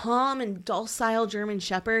usually calm and docile German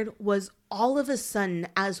Shepherd was all of a sudden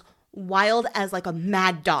as wild as like a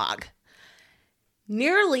mad dog,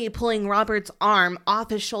 nearly pulling Robert's arm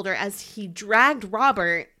off his shoulder as he dragged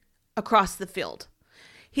Robert across the field.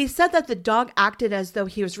 He said that the dog acted as though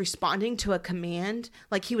he was responding to a command,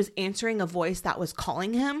 like he was answering a voice that was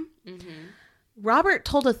calling him. Mm-hmm. Robert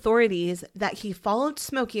told authorities that he followed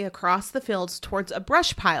Smokey across the fields towards a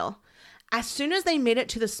brush pile. As soon as they made it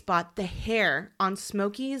to the spot, the hair on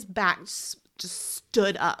Smokey's back just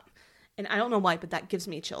stood up. And I don't know why, but that gives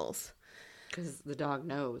me chills. Because the dog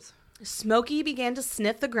knows. Smokey began to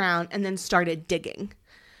sniff the ground and then started digging.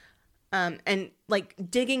 And like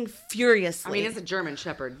digging furiously. I mean, it's a German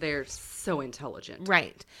Shepherd. They're so intelligent.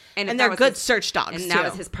 Right. And they're good search dogs, and too. And that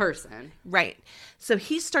was his person. Right. So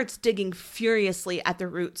he starts digging furiously at the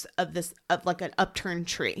roots of like an upturned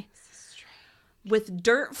tree. With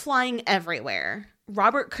dirt flying everywhere,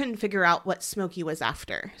 Robert couldn't figure out what Smokey was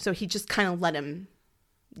after. So he just kind of let him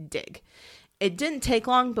dig. It didn't take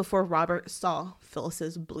long before Robert saw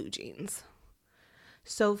Phyllis's blue jeans.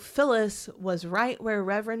 So Phyllis was right where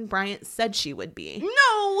Reverend Bryant said she would be.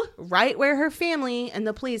 No! Right where her family and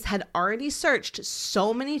the police had already searched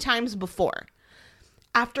so many times before.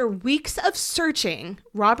 After weeks of searching,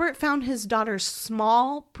 Robert found his daughter's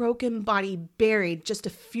small, broken body buried just a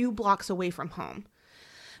few blocks away from home.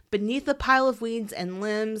 Beneath a pile of weeds and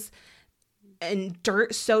limbs and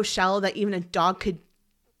dirt so shallow that even a dog could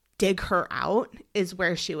dig her out is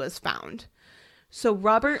where she was found. So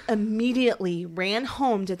Robert immediately ran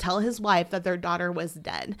home to tell his wife that their daughter was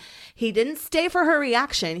dead. He didn't stay for her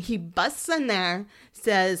reaction. He busts in there,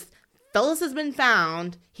 says, Phyllis has been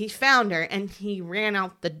found. He found her, and he ran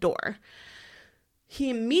out the door. He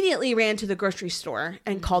immediately ran to the grocery store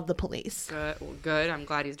and called the police. Good. I'm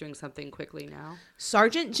glad he's doing something quickly now.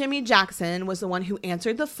 Sergeant Jimmy Jackson was the one who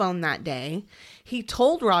answered the phone that day. He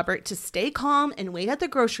told Robert to stay calm and wait at the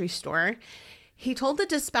grocery store. He told the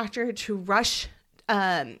dispatcher to rush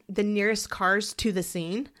the nearest cars to the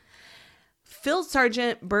scene. Field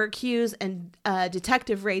Sergeant Burke Hughes and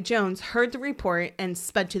Detective Ray Jones heard the report and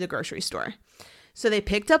sped to the grocery store. So they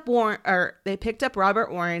picked up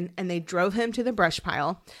Robert Warren and they drove him to the brush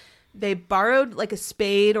pile. They borrowed like a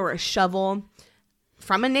spade or a shovel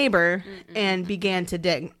from a neighbor and began to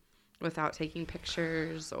dig. Without taking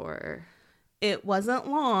pictures or... It wasn't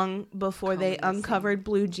long before they uncovered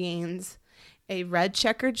blue jeans, a red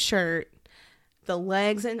checkered shirt, the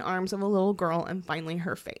legs and arms of a little girl, and finally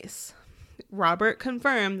her face. Robert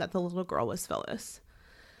confirmed that the little girl was Phyllis.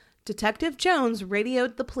 Detective Jones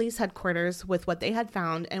radioed the police headquarters with what they had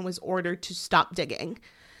found and was ordered to stop digging.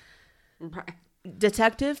 Right.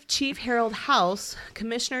 Detective Chief Harold House,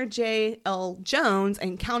 Commissioner J.L. Jones,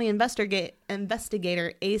 and County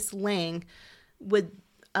Investigator Ace Lang would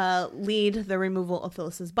lead the removal of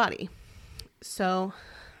Phyllis's body. So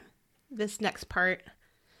this next part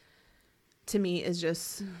to me is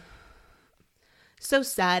just so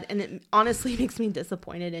sad, and it honestly makes me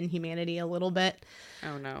disappointed in humanity a little bit.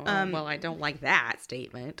 Oh, no. Well, I don't like that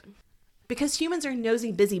statement. Because humans are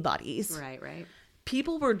nosy busybodies. Right.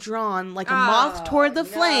 People were drawn like a moth toward the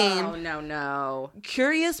flame. No.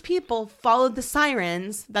 Curious people followed the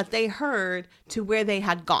sirens that they heard to where they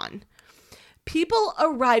had gone. People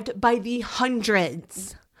arrived by the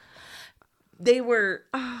hundreds. They were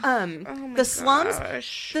the slums.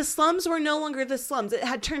 Gosh. The slums were no longer the slums. It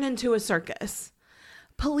had turned into a circus.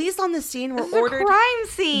 Police on the scene were This is ordered. a crime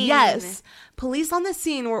scene. Yes, police on the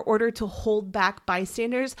scene were ordered to hold back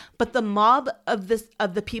bystanders, but the mob of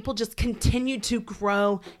the people just continued to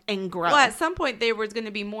grow and grow. Well, at some point there was going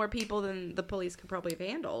to be more people than the police could probably have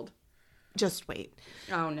handled. Just wait.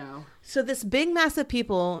 Oh no. So this big mass of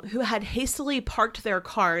people who had hastily parked their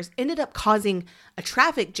cars ended up causing a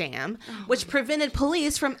traffic jam, which prevented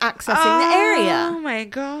police from accessing the area. Oh my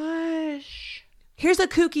gosh. Here's a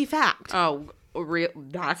kooky fact. Oh,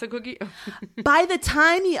 that's a cookie. By the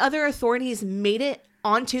time the other authorities made it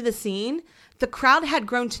onto the scene, the crowd had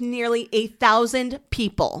grown to nearly 1,000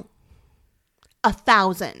 people.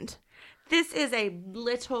 1,000. This is a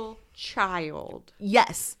little child.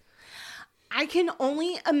 Yes. I can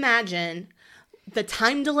only imagine the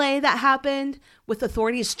time delay that happened with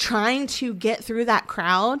authorities trying to get through that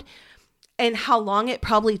crowd and how long it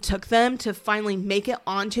probably took them to finally make it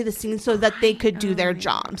onto the scene so that they could do their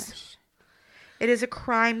jobs. Gosh. It is a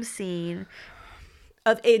crime scene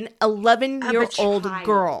Of an 11-year-old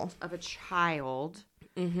girl. Of a child.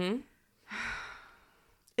 Mm-hmm.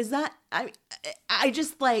 Is that... I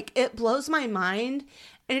just, like, it blows my mind,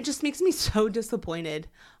 and it just makes me so disappointed,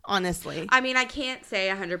 honestly. I mean, I can't say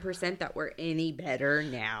 100% that we're any better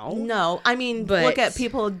now. No, I mean, But- look at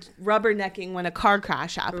people rubbernecking when a car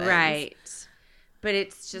crash happens. Right. But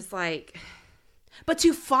it's just like But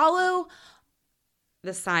to follow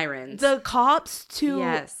the sirens. the cops to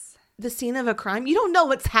Yes. the scene of a crime, you don't know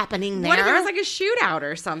what's happening there. What if it was like a shootout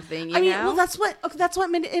or something, you know? well, that's what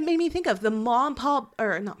it made me think of. The Ma and Pa,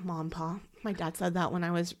 or not Ma and Pa. My dad said that when I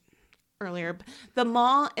was earlier. The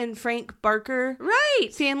Ma and Frank Barker Right.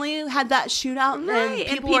 family had that shootout, Right.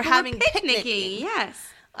 and people were having picnicking. Yes.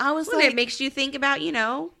 I was Well, like, it makes you think about,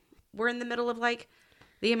 we're in the middle of like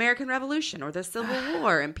the American Revolution or the Civil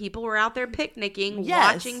War, and people were out there picnicking,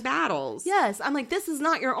 Yes. watching battles. yes, I'm like, this is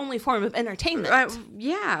not your only form of entertainment.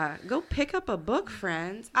 Yeah. Go pick up a book,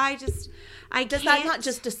 friends. Does Does that not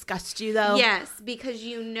just disgust you, though? Yes, because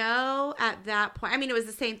at that point, I mean, it was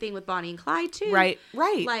the same thing with Bonnie and Clyde too. Right.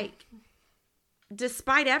 Like,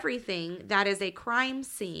 despite everything, that is a crime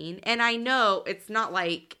scene, and I know it's not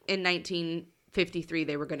like in 1953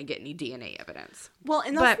 they were going to get any DNA evidence. Well,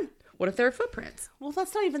 and that's, But what if there are footprints? well,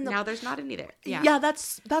 that's not even the... Now there's not any there. Yeah,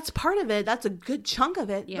 that's part of it. That's a good chunk of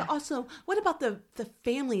it. Yeah. But also, what about the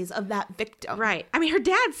families of that victim? Right. I mean, her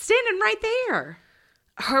dad's standing right there.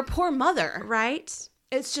 Her poor mother. Right.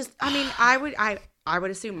 It's just... I mean, I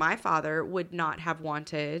would assume my father would not have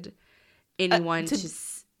wanted anyone to to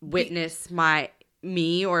witness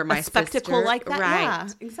me or my a spectacle sister. like that. Right. Yeah,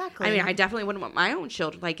 exactly. I mean, I definitely wouldn't want my own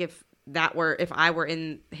children. Like if I were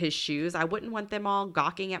in his shoes, I wouldn't want them all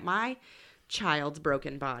gawking at my child's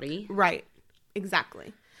broken body. Right.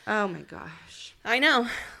 Exactly. Oh my gosh. I know.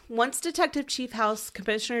 Once Detective Chief House,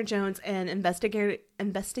 Commissioner Jones, and Investigator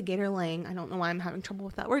Lang, I don't know why I'm having trouble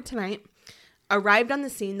with that word tonight, arrived on the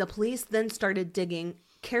scene, the police then started digging,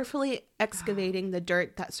 carefully excavating the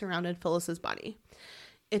dirt that surrounded Phyllis's body.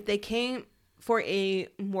 If they came for a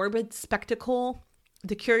morbid spectacle,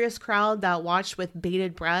 the curious crowd that watched with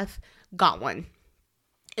bated breath got one.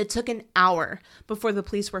 It took an hour before the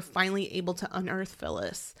police were finally able to unearth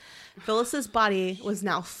Phyllis. Phyllis's body was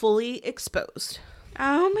now fully exposed.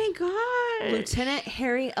 Oh my god. Lieutenant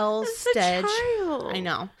Harry L. That's a Stedge. child. I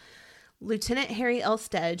know. Lieutenant Harry L.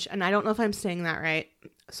 Stedge, and I don't know if I'm saying that right,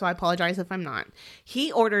 so I apologize if I'm not.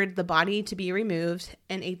 He ordered the body to be removed,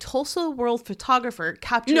 and a Tulsa World photographer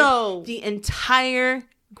captured the entire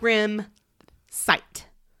grim site.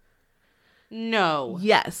 No.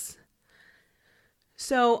 Yes.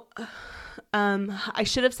 So, I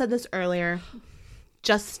should have said this earlier.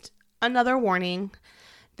 Just another warning.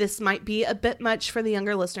 This might be a bit much for the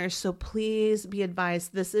younger listeners, so please be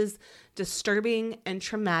advised. This is disturbing and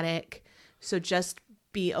traumatic, so just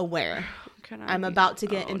be aware. I'm about to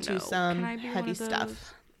get into some heavy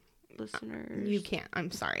stuff. Listeners. You can't. I'm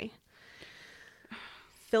sorry.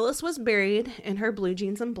 Phyllis was buried in her blue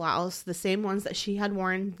jeans and blouse, the same ones that she had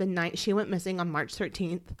worn the night she went missing on March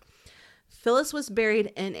 13th. Phyllis was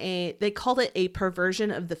buried in they called it a perversion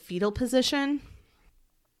of the fetal position.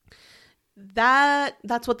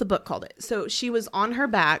 That's what the book called it. So she was on her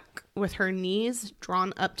back with her knees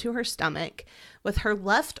drawn up to her stomach, with her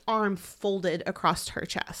left arm folded across her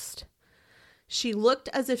chest. She looked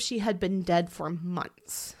as if she had been dead for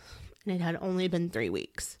months, and it had only been 3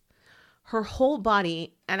 weeks. Her whole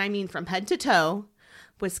body, and I mean from head to toe,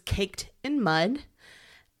 was caked in mud,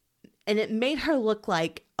 and it made her look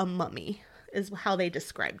like a mummy, is how they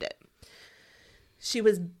described it. She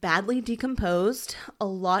was badly decomposed. A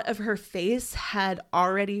lot of her face had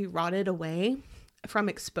already rotted away from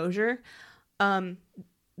exposure. The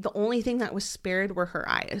only thing that was spared were her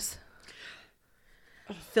eyes.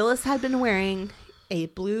 Phyllis had been wearing a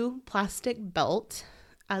blue plastic belt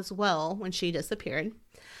as well when she disappeared.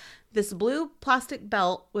 This blue plastic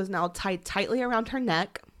belt was now tied tightly around her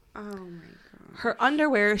neck. Oh my God. Her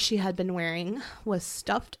underwear she had been wearing was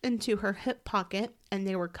stuffed into her hip pocket, and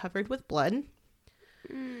they were covered with blood.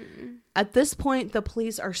 At this point, the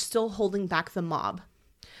police are still holding back the mob,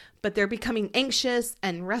 but they're becoming anxious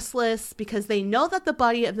and restless because they know that the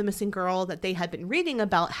body of the missing girl that they had been reading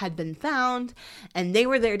about had been found, and they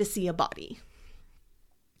were there to see a body.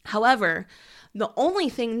 However, the only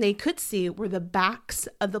thing they could see were the backs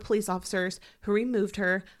of the police officers who removed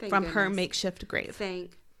her from her makeshift grave.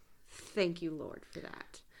 Thank you, Lord, for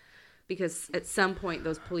that. Because at some point,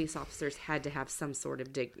 those police officers had to have some sort of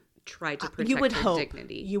try to protect her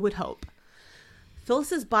dignity. You would hope.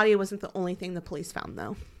 Phyllis's body wasn't the only thing the police found,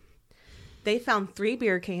 though. They found 3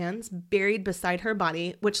 beer cans buried beside her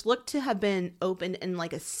body, which looked to have been opened in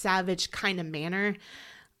like a savage kind of manner.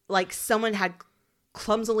 Like someone had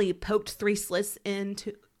clumsily poked 3 slits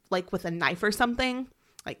into, like with a knife or something.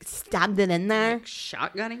 Like stabbed it in there. Like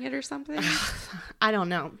shotgunning it or something? I don't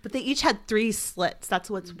know. But they each had 3 slits.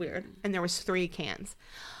 That's what's weird. And there was 3 cans.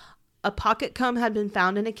 A pocket comb had been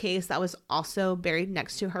found in a case that was also buried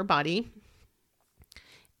next to her body.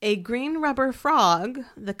 A green rubber frog,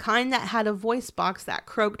 the kind that had a voice box that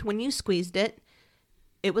croaked when you squeezed it,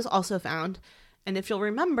 it was also found. And if you'll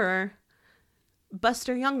remember,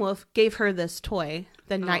 Buster Youngwolf gave her this toy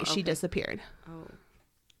the night she disappeared. Oh.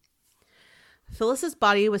 Phyllis's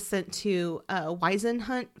body was sent to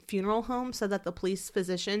Weisenhunt Funeral Home so that the police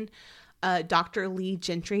physician, Dr. Lee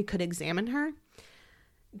Gentry, could examine her.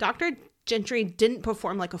 Dr. Gentry didn't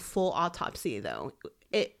perform like a full autopsy, though.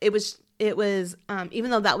 It was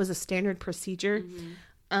even though that was a standard procedure,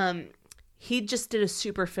 he just did a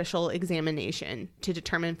superficial examination to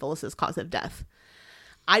determine Phyllis's cause of death.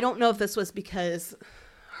 I don't know if this was because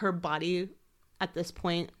her body at this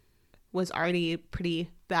point was already pretty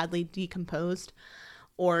badly decomposed,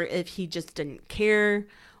 or if he just didn't care,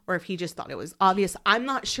 or if he just thought it was obvious. I'm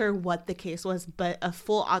not sure what the case was, but a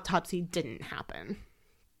full autopsy didn't happen.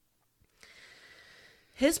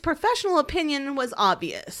 His professional opinion was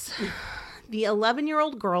obvious. The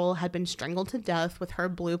 11-year-old girl had been strangled to death with her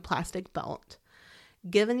blue plastic belt.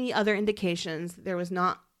 Given the other indications, there was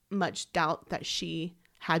not much doubt that she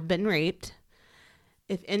had been raped.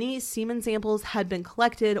 If any semen samples had been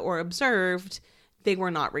collected or observed, they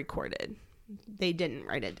were not recorded. They didn't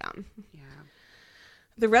write it down. Yeah.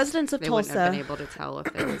 The residents of Tulsa... They wouldn't have been able to tell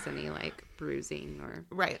if there was any, like, bruising or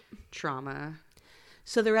trauma.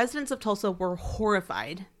 So the residents of Tulsa were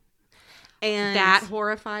horrified. And that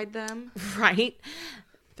horrified them? Right.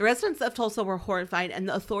 The residents of Tulsa were horrified, and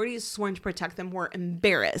the authorities sworn to protect them were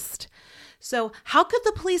embarrassed. So how could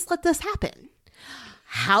the police let this happen?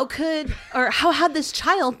 How had this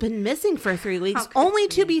child been missing for 3 weeks only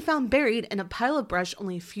to be found buried in a pile of brush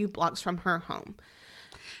only a few blocks from her home?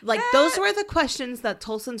 Like, those were the questions that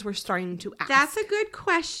Tulsans were starting to ask. That's a good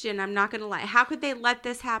question. I'm not going to lie. How could they let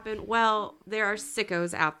this happen? Well, there are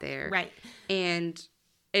sickos out there. Right. And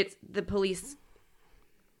it's the police.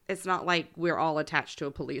 It's not like we're all attached to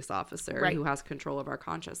a police officer who has control of our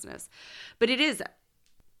consciousness. But it is.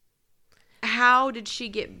 How did she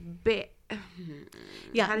get buried?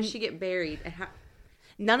 Yeah. How did she get buried?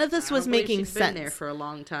 None of this was making sense. Been there for a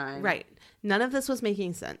long time. Right. None of this was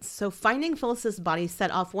making sense. So finding Phyllis's body set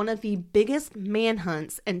off one of the biggest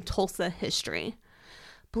manhunts in Tulsa history.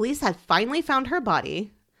 Police had finally found her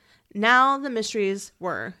body. Now the mysteries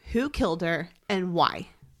were who killed her and why.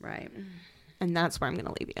 Right. And that's where I'm going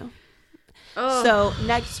to leave you. Oh. So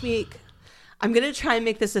next week, I'm going to try and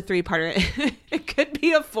make this a 3-parter. It could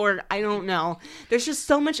be a 4. I don't know. There's just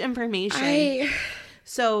so much information.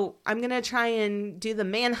 So I'm going to try and do the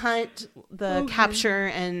manhunt, the capture,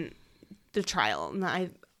 and the trial. And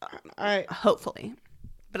I hopefully.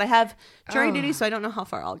 But I have jury duty, so I don't know how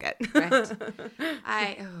far I'll get.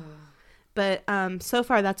 Right. But so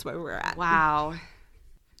far, that's where we're at. Wow.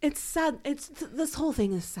 It's sad. This whole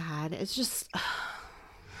thing is sad. It's just...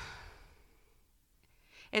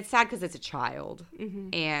 it's sad because it's a child.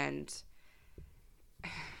 And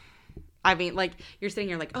I mean, like, you're sitting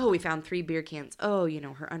here like, oh, we found 3 beer cans. Oh, you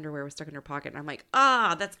know, her underwear was stuck in her pocket. And I'm like,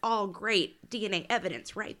 that's all great. DNA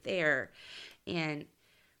evidence right there. And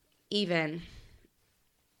even,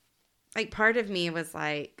 like, part of me was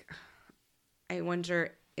like, I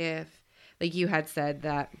wonder if, like you had said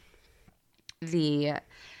that the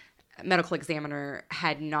medical examiner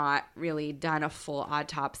had not really done a full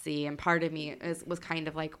autopsy. And part of me was kind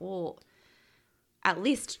of like, well, at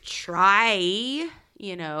least try,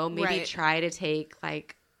 you know, maybe try to take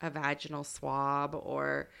like a vaginal swab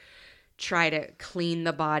or try to clean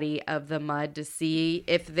the body of the mud to see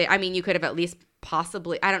if they, I mean, you could have at least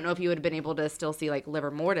possibly, I don't know if you would have been able to still see like livor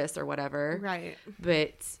mortis or whatever. Right.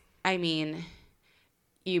 But I mean,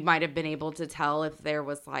 you might have been able to tell if there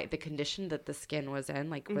was like the condition that the skin was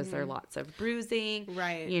in, like was there lots of bruising?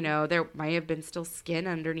 Right. You know, there might have been still skin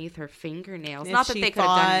underneath her fingernails. If Not that they could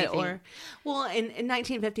have done anything. Well, in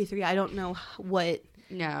 1953, I don't know what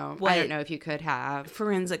I don't know if you could have.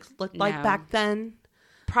 Forensics looked like back then.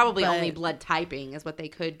 Probably only blood typing is what they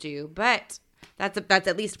could do, but that's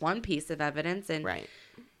at least one piece of evidence. And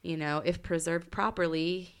you know, if preserved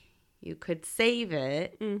properly, you could save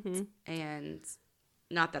it. And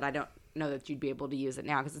not that I don't know that you'd be able to use it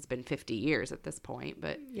now because it's been 50 years at this point,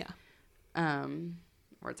 but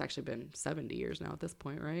or it's actually been 70 years now at this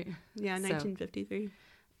point, right? Yeah, 1953.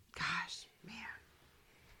 Gosh, man,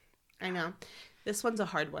 I know. This one's a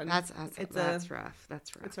hard one. That's rough. That's rough.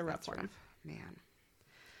 It's a rough one, man.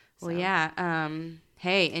 Well, yeah.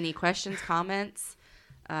 Hey, any questions, comments,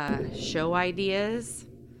 show ideas,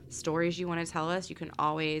 stories you want to tell us? You can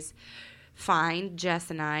always find Jess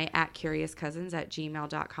and I at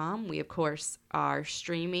curiouscousins@gmail.com. We, of course, are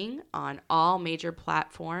streaming on all major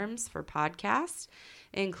platforms for podcasts,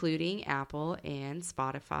 including Apple and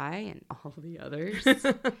Spotify and all the others.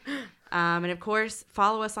 And, of course,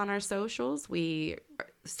 follow us on our socials. We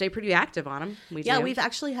stay pretty active on them. We've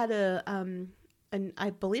actually had I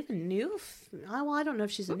believe a new, well, I don't know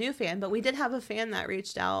if she's a new fan, but we did have a fan that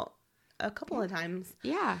reached out a couple of times.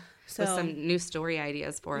 Yeah. So, with some new story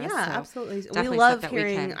ideas for us. Yeah, absolutely. We love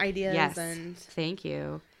hearing ideas and thank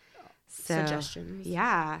you. Suggestions.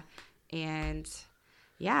 Yeah. And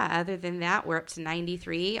other than that, we're up to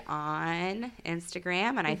 93 on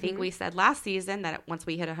Instagram. And I think we said last season that once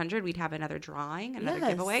we hit 100, we'd have another drawing, another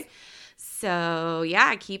giveaway. So,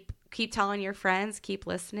 yeah, keep telling your friends, keep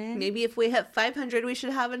listening. Maybe if we hit 500, we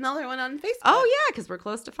should have another one on Facebook. Oh, yeah, because we're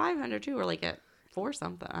close to 500, too. We're like at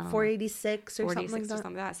 486 or something like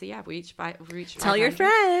that. So, yeah, if we reach 500. Tell your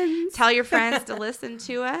friends. Tell your friends to listen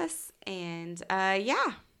to us. And,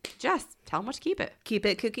 Jess, tell them what to keep it. Keep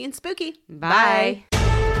it kooky and spooky. Bye.